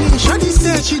money, Shorty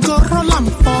said she go roll am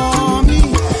for me.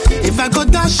 If I go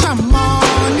dash her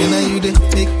money, now you dey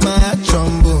make my heart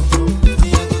tremble.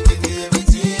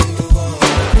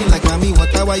 Me like mommy,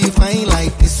 why you fine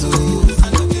like this? Oh.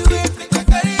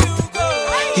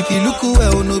 If you look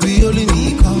well, no be only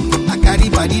me come. I carry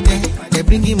body there, they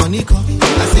bring him money come.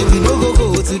 I say we no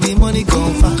go to the money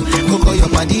come far. Go call your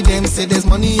body them, say there's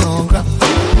money on ground.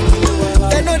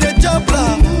 They know the job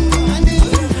plan.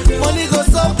 Money go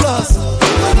surplus.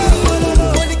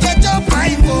 Money get your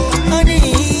prime.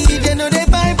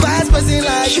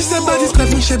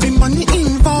 should be money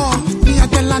involved. Me, I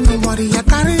tell her no worry, I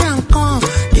carry and come.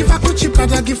 Give her Gucci,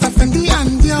 brother, give her Fendi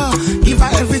and Dior. Give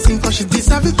her everything, cause she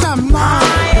deserve it and more.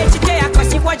 I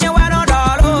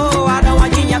don't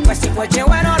want you, question what you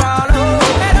went on. I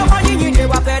don't want you, you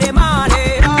were very money.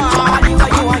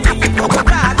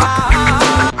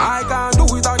 I can't do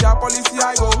without your policy,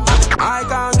 I go. I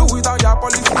can't do without your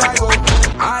policy, I go.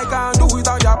 I can't do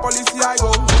without your policy, I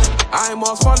go. I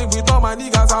must fall in with all my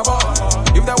niggas above.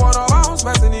 If they wanna bounce,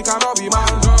 person, it cannot be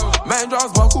mine. Man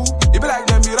just Baku, it be like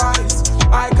them be rise.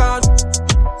 I can't.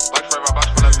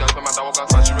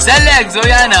 Selex, oh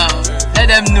yeah now. Let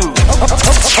them know.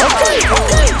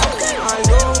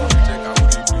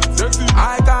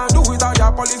 I can't do without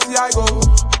your policy, I go.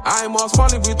 I must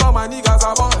fall in with all my niggas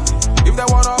above. If they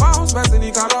wanna bounce, person,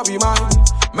 it cannot be mine.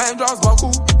 Man just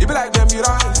Baku, it be like them be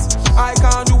rise. I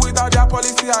can't do without their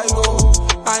policy, I go.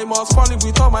 I must fall in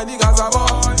with all my niggas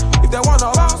above. If they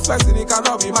wanna bounce, person, it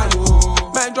cannot be mine.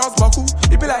 Man just Baku,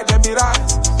 it be like them be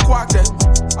rise. Quack them,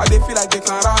 and they feel like they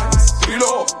can rise.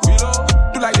 Below,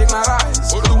 do like they can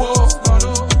rise. Do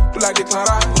like they can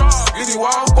rise. If you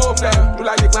want pop them, do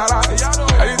like they can rise.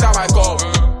 Anytime I come,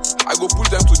 I go push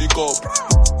them to the cup.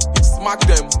 Smack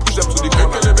them, push them to the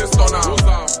corner.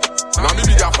 Now me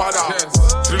be their father.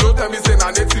 Trilo tell me say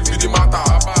na native be the matter.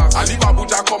 I leave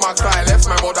Abuja come and cry, left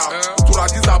my mother. To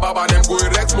Addis Ababa them go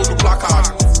erect mo do placard.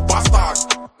 Bastard.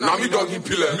 Now me dog in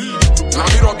pillar. Now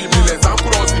me Robbie Millers and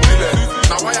put on the pillar.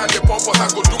 Now why I dey pump us I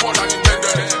go do more than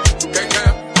intended.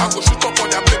 Gang, I go shoot up on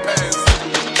their papers.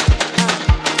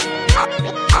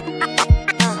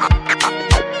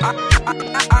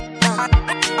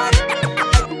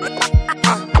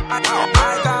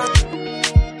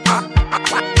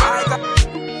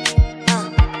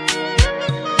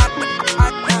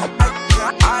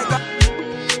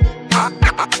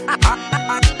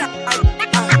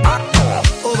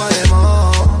 Over them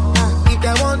all. If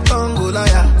they want Tongo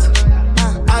Goliath,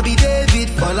 I be David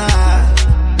for life.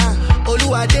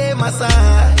 Oluwade my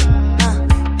side.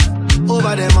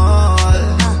 Over them all.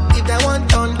 If they want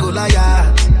Tongo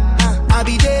Goliath, I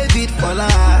be David for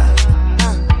life.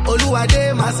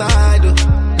 Oluwade my side.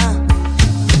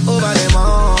 Over them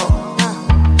all.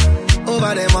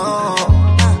 Over them all.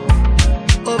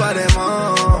 Over them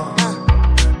all.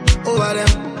 Over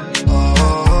them.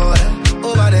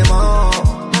 Over them all.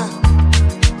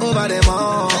 Over them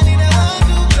all.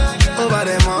 Over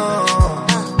them all.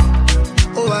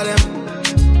 Over them.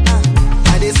 I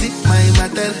dey sip my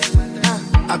mattel.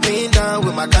 I been down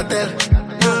with my cartel.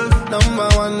 Number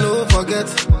one, no forget.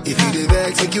 If you dey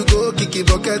vex, make you go kick it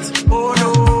bucket. Oh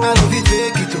no, I love it,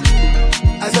 take it too.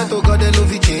 I said to God, they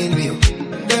love it, change me.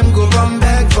 Them go run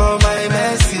back for my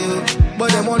mess, you. But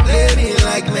them won't play me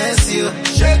like Messi.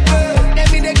 Shake me,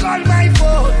 let me they call my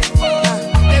phone.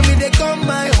 Let me they come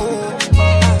my home.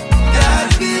 Yeah, I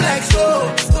feel like slow,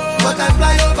 but I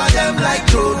fly over them like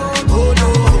drone. Oh no,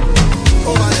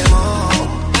 over them all.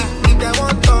 If they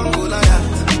want Tongo Goliath,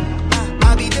 I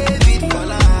be David for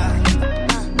life.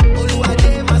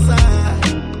 Oluwade my side.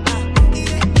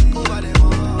 Over them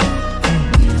all.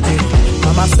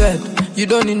 Mama said, you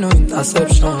don't need no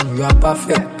interception. You are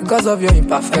perfect because of your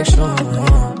imperfection.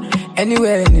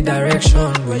 Anywhere, any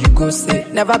direction, where you go, say,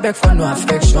 never beg for no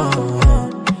affection.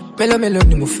 Melo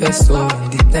ni mo fẹ́ sọ, in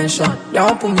detention, they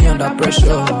won't put me under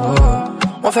pressure.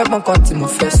 Wọ́n fẹ́ pọ́n kọ́ntì mo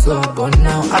fẹ́ sọ, but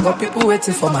now I got people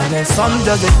waiting for my next. Some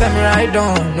just they tell me right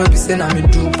on, no be say na me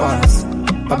do pass.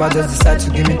 Baba just decide to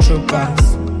give me true pass.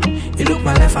 He look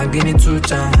my life and give me 2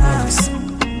 chances.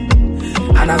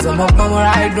 And as I'm up on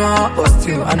ride on, but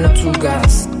still I know 2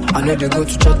 gas. I know they go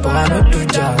to church, but I know 2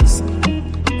 jazz.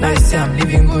 Now you see I'm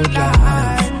living good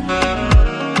life.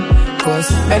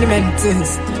 Cause many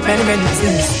things.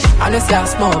 I know say I'm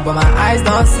small, but my eyes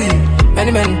don't see.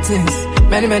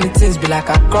 Many things be like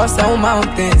I cross 7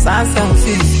 mountains and 7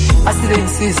 seas. I still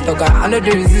insist, okay, I know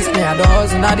they resist me. I don't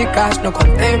hustle, now the cash no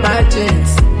contain my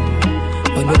jeans.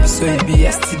 But no be so it be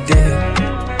yesterday.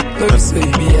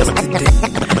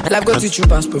 Life go teach you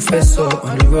past professor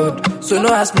on the road. So no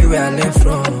ask me where I learn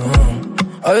from.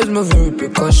 Always moving with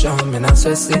precaution, man, I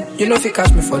say, you know if you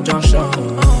catch me for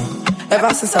junction.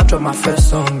 Ever since I dropped my first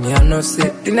song, me I know say,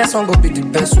 the next one go be the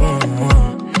best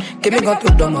one. Give me gun to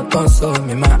do my tongue, so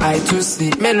me my eye to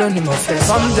see, Melo ni mo face.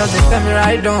 Some just they tell me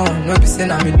right on, no be say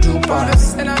na me do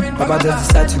pass. Baba just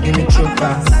decide to give me true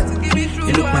pass.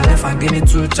 He look my life and give me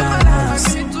 2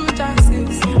 chances.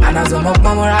 And as I'm up,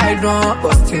 I'm ride on,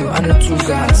 but still I know 2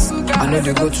 gas. I know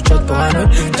they go to church, but I know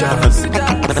 2 jazz.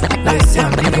 Now you see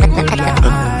I'm living good life.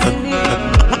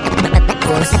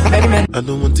 I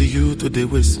don't want you to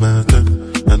waste my time.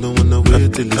 I don't wanna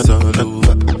wait till it's all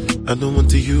over. I don't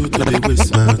want you to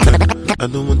waste my time. I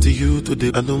don't want you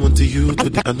to I don't want you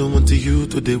to I don't want you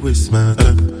to waste my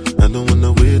time. I don't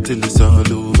wanna wait till it's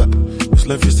all over. This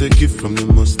life is a gift from the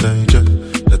Most High.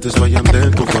 That is why I'm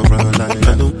thankful for our life.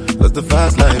 I know that's the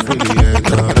fast life really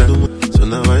ends. I know, so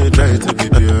now I try to be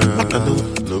pure. I know,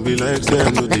 no be like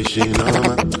saying no this shit, no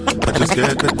man. I just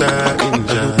get better in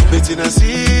jail. Waiting and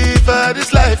see for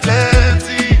this life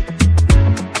plenty.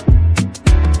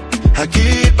 I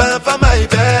keep on for my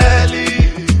belly.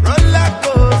 Roller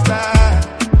coaster.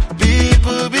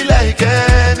 People be like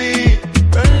any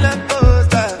roller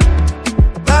coaster.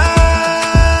 My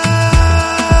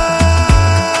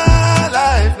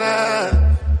life now.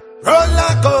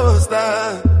 Roller coaster.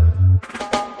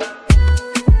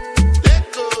 Let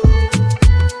go.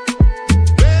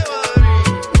 Don't worry.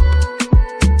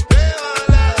 Don't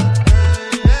worry.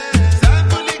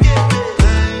 Sample again.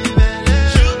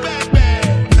 Shoot back.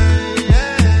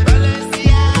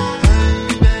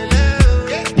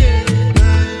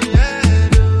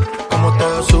 Como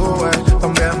todo sube,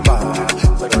 también baja.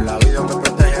 Pero la vida me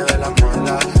protege de la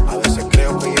mala. A veces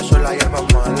creo que yo soy la hierba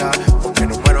mala. Porque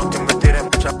número que me tiren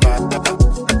muchas patas.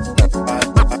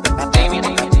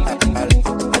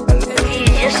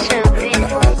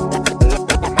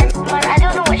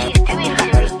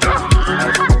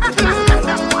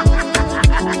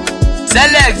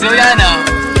 Selex, oh yeah now.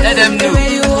 Let them know. The way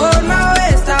you hold my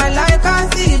waist, I like I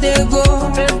see they go.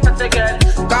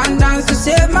 Can't dance to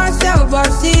save myself, but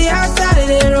see I started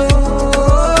the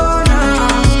road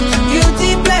now.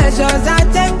 Guilty pleasures, I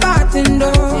take part in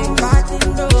those.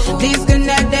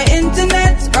 Disconnect the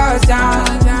internet, cause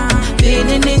I'm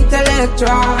feeling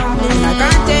intellectual. And I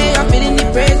can't tell you're feeling the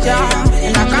pressure.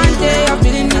 And I can't tell you're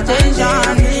feeling the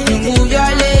tension. You move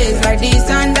your legs like this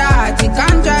and that. You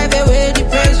can't drive away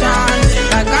depression.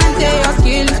 I can't tell your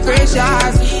skill is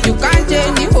precious. You can't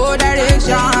change the whole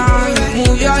direction. You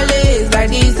move your legs like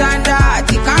this and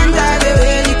that. You can't drive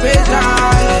away depression.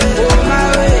 Go my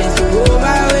ways, go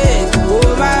my ways, go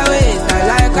my ways. I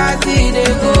like I see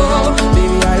they go.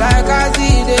 Baby, I like I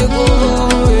see they go.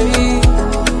 Baby.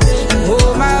 Go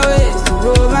my ways,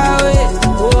 go my ways,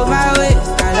 go my ways.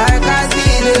 I like I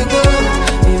see they go.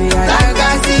 Baby, I like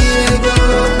I see they go.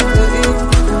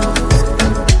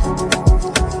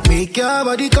 Make your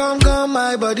body come,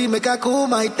 my body make I cool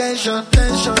my tension.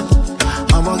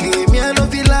 I'ma give me I don't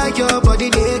feel like your body,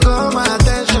 they call my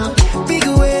attention. Big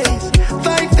ways,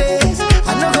 5 days,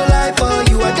 I no go lie for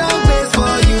you, I don't base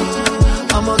for you.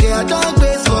 I'ma get a dog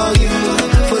base for you.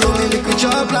 Follow me, make we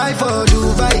chop life for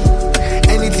Dubai.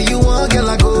 Anything you want, girl,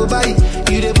 I go buy.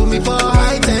 You they put me for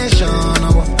high tension.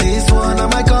 This one of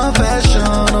my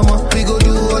confession. We go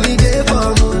do holiday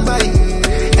for Mumbai.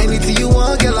 Anything you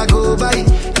want, girl, I go buy.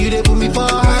 You they put me for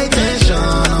high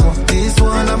tension. This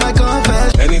one of my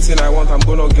confession. Anything I want, I'm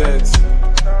gonna get.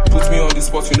 Put me on the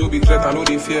spot, you know be threat, I know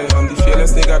they fear. I'm the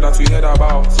fearless nigga that you heard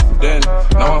about. Then,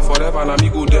 now I'm forever and I'm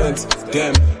ego dent.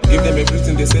 Them, give them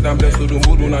everything they said I'm blessed to the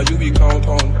mood, now you we count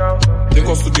on. Take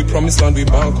us to the promised land we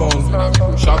bank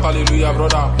on. Shout hallelujah,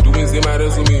 brother, doing say my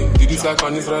resume. Did this like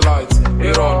an Israelite.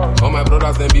 They run, all my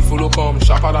brothers then be follow come.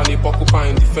 Sharper than a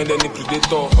porcupine, defend any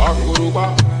predator.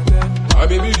 Akuruba, my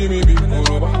baby give me big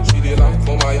Kuruba. She dey like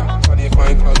for my yard, I dey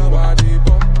find Kaluba.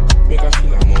 Make her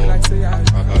feel like more. Like say I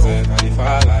dey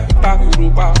fire like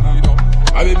Bakuruba.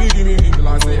 My baby give me big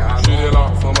like say I she dey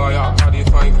like for my yard, I dey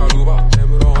find Kaluba.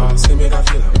 Say make her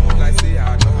feel like more. Like say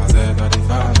I dey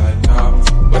fire like that.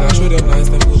 When I show them nice,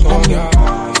 them put on their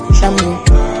eyes.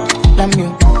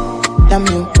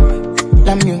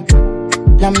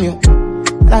 Love you,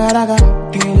 raga,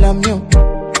 do you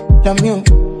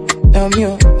love you,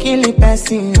 kill it,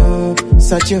 passing you,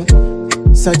 such you,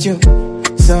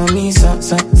 so me, so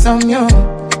you.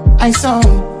 I saw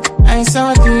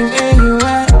the way you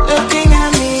were looking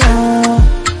at me,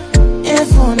 if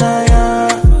you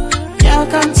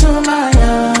come to my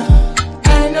I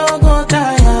know go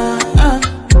tire,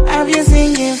 I've been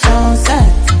singing for set,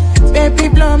 baby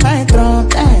blow my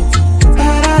trumpet.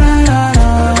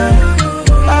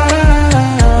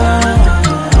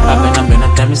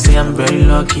 Tell me say I'm very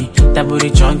lucky, that booty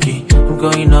chunky. I'm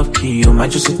going off key, you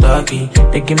might just a doggy.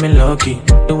 They give me lucky,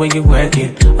 the way you work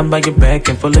it. I'm by your back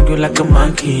and follow you like a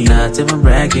monkey. Not even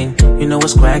bragging, you know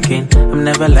what's cracking. I'm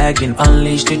never lagging,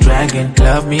 unleash the dragon.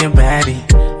 Love me a baddie,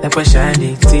 like a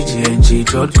shiny. TGNG,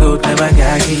 throat coat, never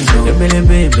gagging.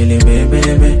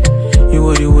 Baby. You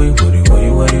what you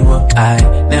want. I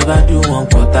never do one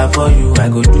quarter for you. I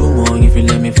go do more if you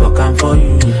let me fuck am for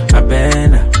you. I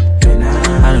better.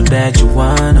 I know that you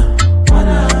wanna.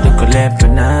 They collect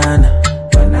banana.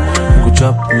 Go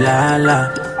chop la.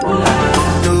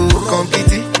 No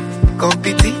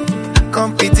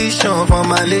competition for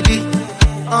my lady.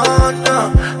 Oh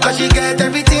no, cause she get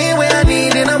everything where I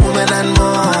need in a woman and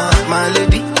more. My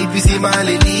lady, if you see my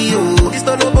lady, oh, it's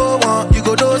not no one. You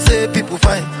go know say people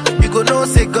fine. You go know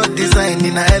say God design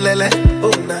in a LLA.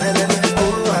 Oh, na LLA.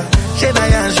 Oh, she na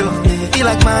yanjo, he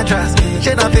like mattress.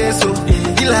 She na peso,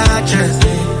 he like actress.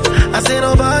 I say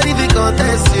nobody fi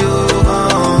contest you.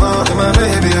 Oh, my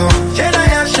baby, oh. She na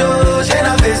yanjo, she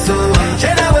na peso,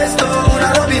 she na westo, na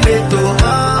no be meto.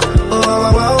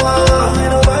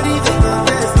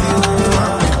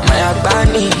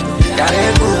 Bani,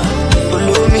 Darego,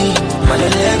 Ulumi,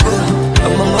 Malelego,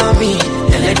 Mommy,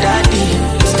 and the daddy.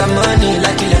 Mr. Money,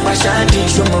 like a Pashadi,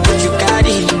 show me what you got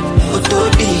it.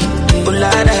 Utobi,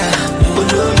 Ulada,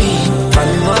 Ulumi,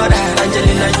 Mami Mora,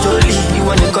 Angelina Jolie. You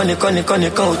want to con,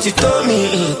 what you told me.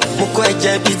 Moko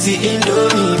JBT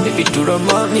Indomie, baby, do the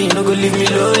mommy, no go leave me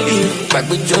lonely. Back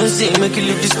with Jonesy, make you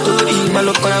leave the story.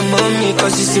 Malokora mommy,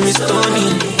 cause you see me stony.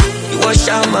 You wash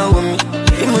out my woman.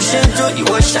 Emotion, you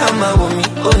wash out my woman.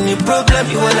 Only problem,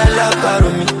 you wanna laugh about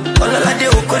me. All I do,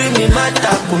 call me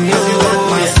mata kumi. You want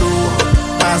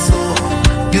my soul.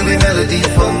 You be melody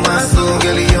for my soul,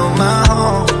 girl. You're my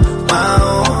own.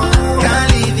 Can't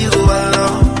leave you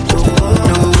alone.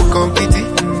 No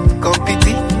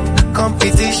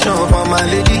competition for my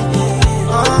lady.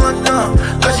 Oh no,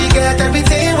 cause she get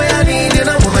everything where I need in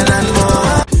a woman and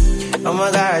more. Oh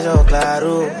my God, so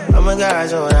claro. Oh my God,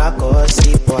 so naco,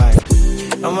 si boy.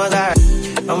 Oh my God,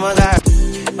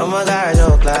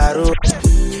 so claro.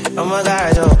 Oh my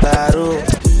God, so claro.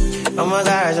 Oh my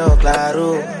God, so claro.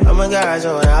 Oh my God,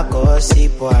 so naco, si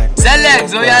boy.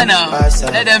 Selex, oh yeah now.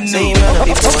 Let them know.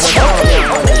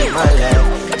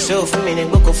 So for me, they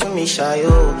book for me, shy,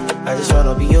 oh. I just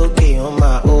wanna be okay on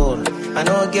my own. I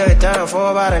don't get time for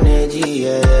about energy,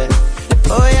 yeah.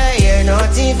 Oh yeah,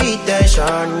 nothing fit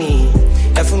tension me.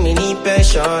 And for me, need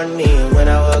passion me. When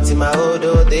I walked in my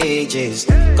old ages.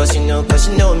 Cause you know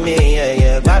me,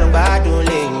 yeah. Bad,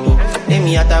 leave me. Let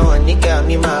me out that one nigga,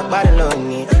 me my body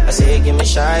lonely. I say, give me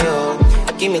shy, oh.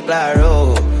 Give me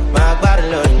claro. My body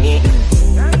lonely.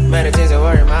 Many things that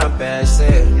worry my best,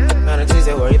 many things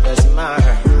that worry best in my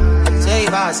heart. Say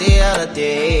if I see other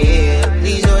day,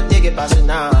 please don't take it past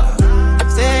now.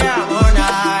 Say I'm on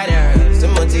higher,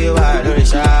 some motive I don't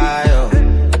shy, oh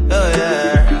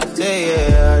yeah, say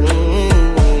yeah.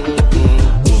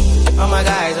 All my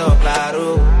guys on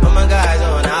claro, all my guys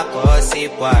on alcohol,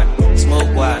 sip one,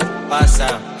 smoke one, pass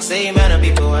out. Say man of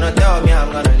people wanna tell me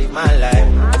I'm gonna live my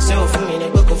life. So for me, they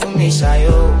book for me shy,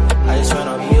 oh. I just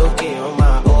wanna be okay on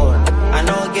my own. I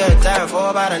don't get time for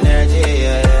about energy,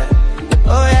 yeah.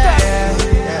 Oh yeah.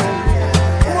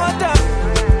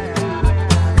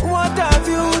 What have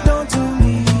you done to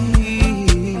me?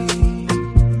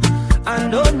 I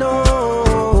don't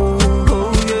know,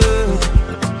 yeah.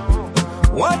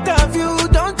 What have you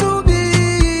done to me?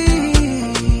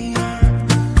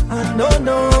 I don't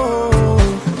know.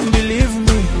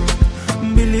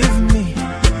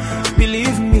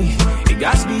 Believe me, it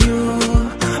got to be you.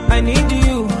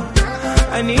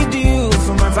 I need you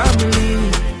for my family.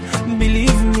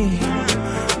 Believe me,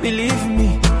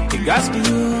 it got to be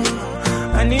you.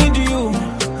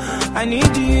 I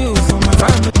need you for my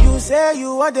family. You say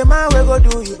you want the man, we go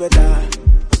do you better.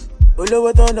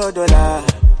 Olowo to no dollar.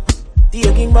 The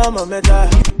king mama meta.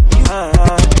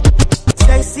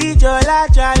 Sexy jola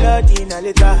jalo dinner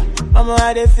later. Mama,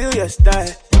 I dey feel your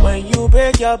style when you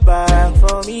break your back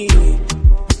for me.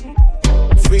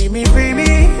 Free me,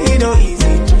 you know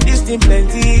easy. This thing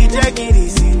plenty, check it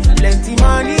easy. Plenty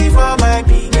money for my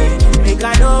baby. Make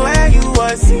I know where you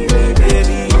want see me,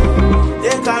 baby.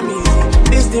 Take come easy.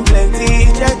 This thing plenty,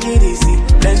 check it easy.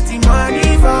 Plenty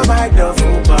money for my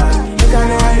duffel bag. Make I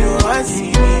know where you want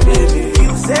see me, baby.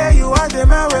 You say you want the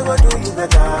man, we go do you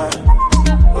better.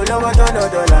 Olowo to no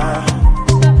dollar.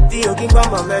 The king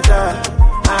mama meta.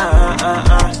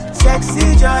 Sexy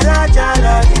jala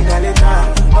dinner later.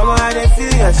 Mama, I dey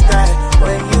feel your style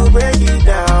when you break it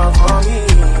down for me.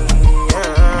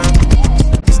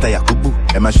 Mr. Yakubu,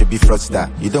 Emma should be fraudster.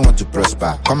 You don't want to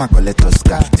prosper. Come and collect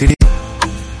Oscar.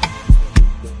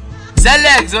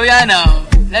 Selex, oh yeah now.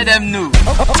 Let them know.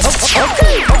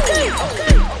 Okay.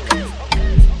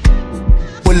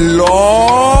 Oh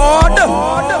Lord.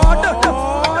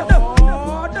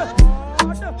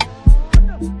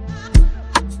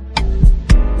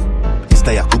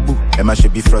 Mr. Yakubu, Emma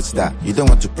should be fraudster. You don't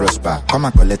want to prosper. Come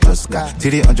and collect Oscar.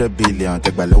 300 billion,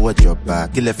 take by lower job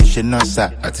back. Kill a fish and no sir.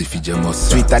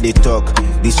 Twitter they talk.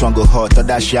 This one go hot.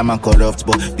 Other shaman corrupt,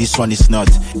 but this one is not.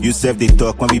 You serve they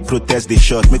talk. When we protest, they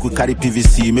shot. Make we carry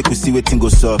PVC. Make we see what thing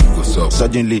goes up.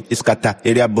 Suddenly, it's kata.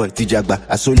 Area boy, Tijagba.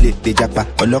 Asole, the japa.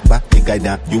 Olokpa, the guy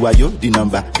down. You are yo, the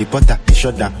number. The potter, the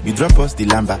shutdown. You drop us, the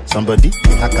lamba. Somebody,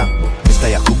 the hacker.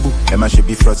 Mr. Yakubu, Emma should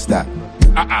be fraudster.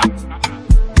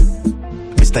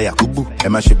 Mr. Yakubu,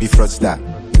 Emma should be fraudster.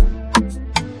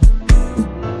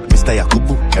 Mr.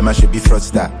 Yakubu, Emma should be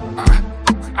fraudster.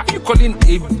 Are you calling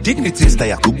a dignity?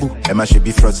 Mr. Yakubu, Emma should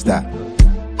be fraudster.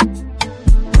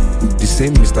 The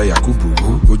same Mr. Yakubu,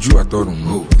 Oju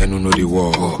Atorun, and who know the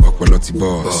war, Okpoloti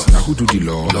boss. Now who do the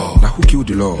law? Now who kill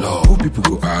the law? Who people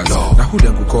go ask? Now who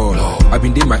them go call? I've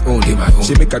been doing my own.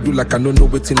 She make I do like I know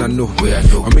waiting I know.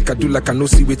 Or make I do like I know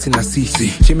see waiting I see.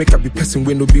 She make I be person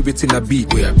when no be waiting I be.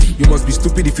 You must be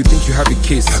stupid if you think you have a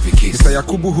case. Mr.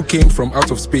 Yakubu who came from out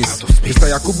of space. Mr.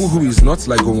 Yakubu who is not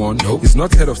like Gowon, is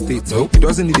not head of state. He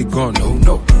doesn't need a gun.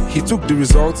 He took the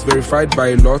results verified by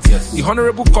a lot. The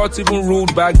honorable court even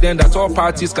ruled back then that all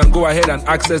parties can go ahead and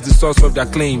access the source of their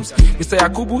claims. Mr.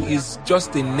 Yakubu is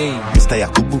just a name. Mr.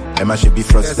 Yakubu, Emma should be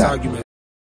fraudster.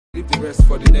 Leave the rest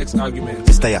for the next argument.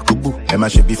 Mr. Yakubu, Emma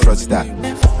should be fraudster.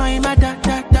 I'm a da.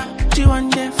 She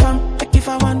want get from. Like if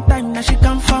I want time, now she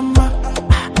come from.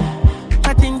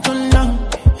 I think too long.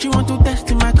 She want to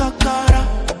test in my cockara.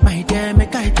 My dear,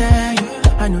 make I tell you.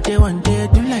 I know they want to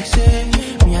do like say.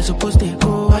 Me, I suppose they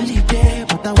go holiday,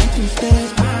 but I want to stay.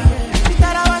 She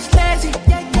thought I was lazy.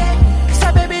 So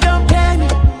baby, don't play me.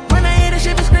 When I hear the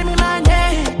shit, be screaming my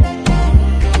name.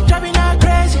 Driving her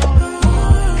crazy.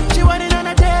 She want it on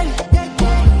a daily.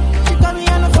 She call me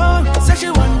on the phone. Say she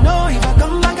want to know if I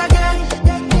come back again.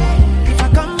 If I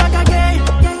come back again,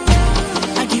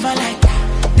 I give her like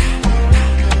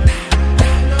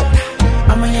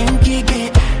I'm a Yankee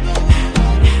kid.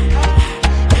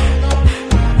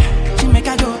 She make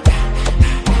her go.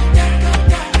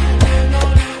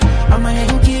 I'm a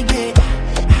Yankee kid.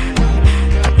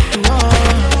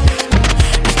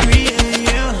 It's 3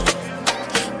 a.m.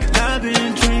 and I've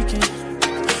been drinking.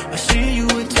 I see you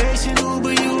were tasting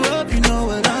Uber, you up, you know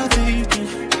what I'm thinking.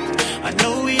 I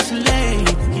know it's late,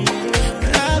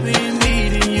 but I've been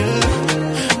needing you.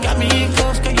 Got me in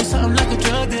close, cause you're something like a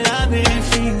drug that I've been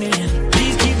feeling.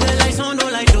 Please keep the lights on,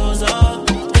 don't light those off.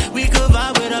 We could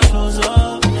vibe with our clothes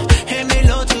off. Hey, me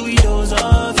low till we doze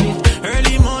off it.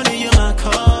 Early morning, you're my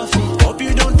coffee. Hope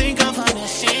you don't think I'm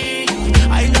finessing.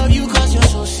 I love you cause you're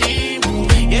so simple.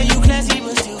 Yeah, you classy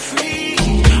but still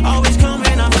freaky. Always come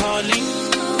when I'm calling.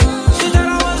 She thought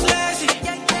I was lazy.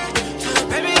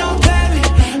 Baby, don't play me.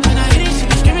 When I hit it, she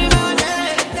be screaming my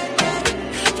name.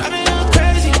 Driving her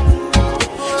crazy.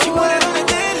 She want it on the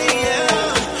daily, yeah.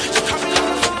 She call me on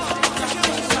the phone.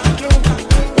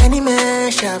 Any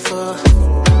man shuffle.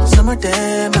 Some of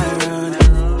them I run.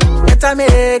 Better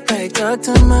make I talk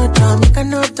too much. Make I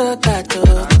no talk at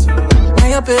all. Now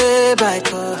your babe I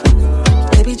call.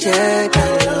 Baby check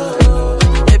I love.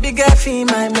 Baby girl feel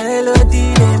my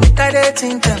melody. They make I they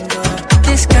think I'm gone.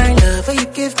 This kind of love you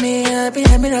give me, I be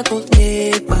a miracle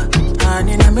keeper. I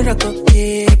need a miracle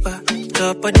keeper.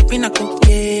 Top of the pinnacle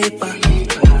keeper.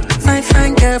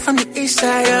 Fine girl from the east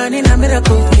side. I need a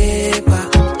miracle keeper.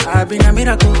 I been a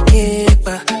miracle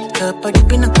keeper. Top of the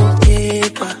pinnacle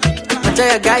keeper. I tell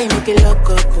your guy make it lock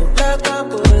up.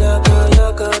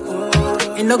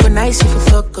 It no go nice if you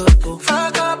fuck up.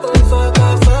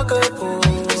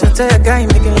 So tell your guy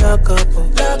make it lock up.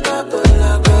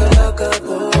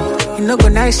 It no go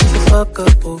nice if you fuck up.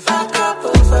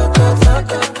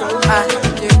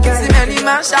 See many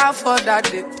man shout for that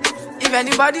day. If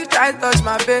anybody try touch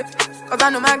my babe, cause I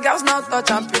know my girls not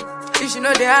touch and pay. If she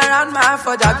know they around my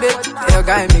for that babe. Tell your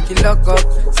guy make it lock up.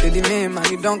 Say the name and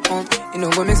you don't come. You know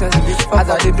go make sense if you fuck. As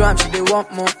I dey drum, she dey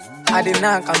want more. I dey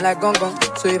knock, I'm like gong.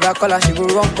 So if I call her, she go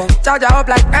run come. Charge her up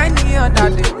like any other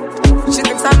day. She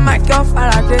thinks I'm Michael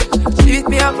Faraday. She beat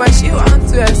me up when she want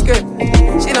to escape.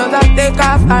 She knows I take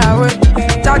her far away.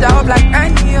 Charge her up like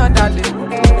any other day.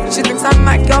 She thinks I'm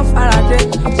Michael Faraday.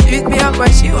 She beat me up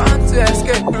when she want to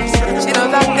escape. She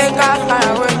knows I take her far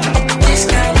away. This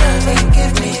kind of love you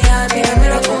give me, I'll be a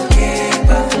miracle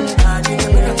keeper. I'll be a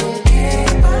miracle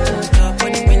keeper. Stop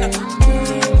when you win a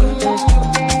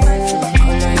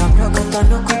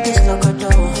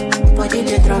body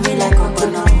they throw me like a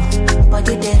banana.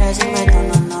 Body they rise in my no.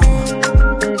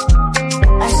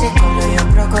 I say color your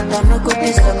brocodo, no good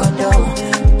this locodo.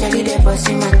 Tell you they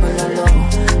bossy my pololo.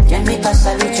 Tell me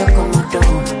salute your comodo.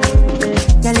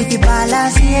 Tell if you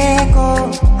balance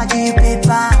echo, I give you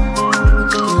paper.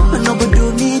 No go do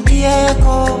me dear,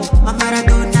 Diego, ma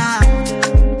Maradona.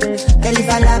 Girl, if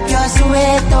I lap your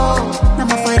sueto,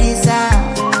 I'm a farisa.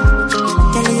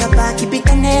 Girl, your back, keep it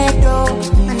canedo.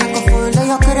 And I go follow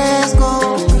your cresco,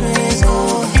 cresco.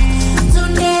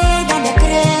 Today, down the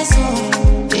cresco.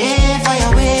 Pay for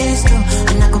your waist,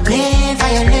 and I go pay for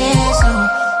your lace,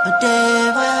 a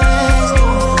day for your waist.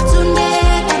 Today,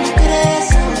 down the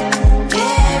cresco.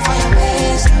 Pay for your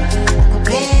waist, I go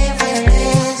pay for your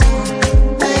lace.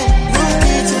 Hey,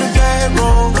 to the game,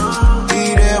 be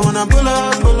there when I pull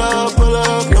up, pull up, pull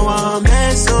up. No, I'm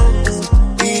mess up.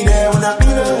 Be there when I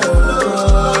pull up.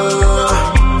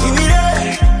 Leave me there.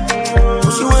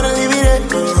 She wanna leave me there.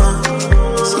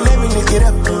 So let me lick it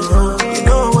up. You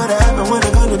know what happened when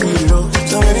I'm gonna be low.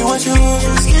 So baby, what you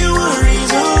just get one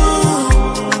reason.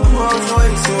 I'm on the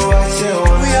way, so I chill.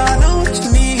 We all know what you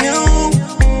need, you.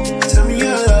 Tell me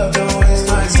your love, don't waste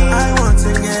my time. I want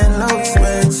to get low,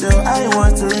 sweat, yo. I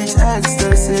want to reach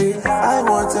ecstasy. I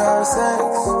want to have sex.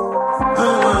 I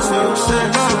want to have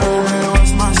sex.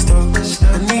 What's my stuff?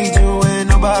 I need you and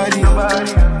nobody.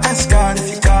 Ask God if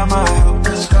you got my help.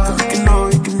 So we can know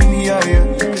you can meet me out here.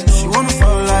 She wanna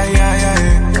fall like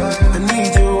yeah. I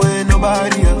need you and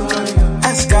nobody else.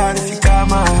 Ask God if you got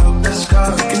my help.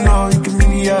 So we can know you can meet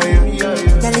me out here.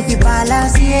 Girl, if you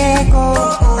balance Diego,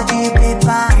 I need paper,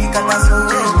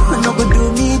 I no go do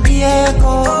me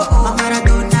Diego, ma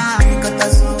Maradona.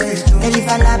 Girl, if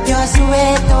I lap your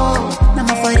sueto, I'm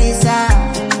a farisa.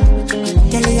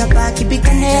 Girl, your back, keep it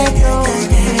canedo.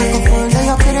 And I go follow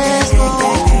your cresco.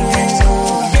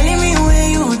 Telling me where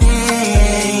you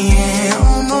there,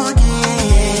 oh no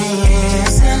day.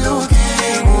 Say look,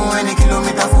 go any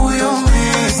kilometer for your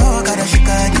ways. Oh, gotta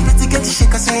shika, get to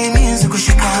shika, say means you go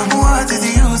shika. What is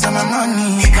the use of my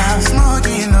money? I'm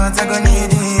smoking, not I gonna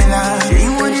need it. She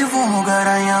want it for me, God,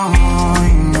 I am.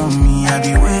 You know me, I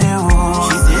be with it.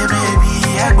 She say, baby,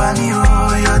 I got me,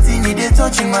 oh, your thing, they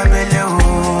touching my belly, oh.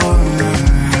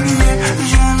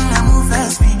 J'aime l'amour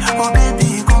fast me, oh baby,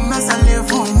 come as I live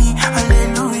for me.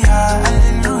 Hallelujah,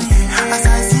 hallelujah, as I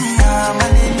see him,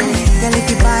 hallelujah. Girl, if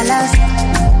you balance.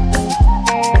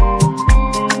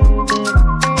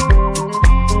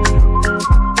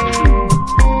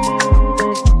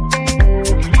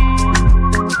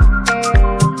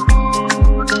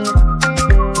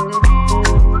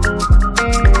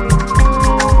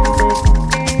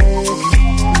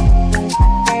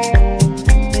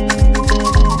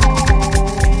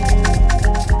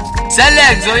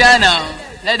 Selex, oh yeah now.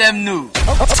 Let them know.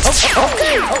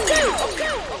 Okay.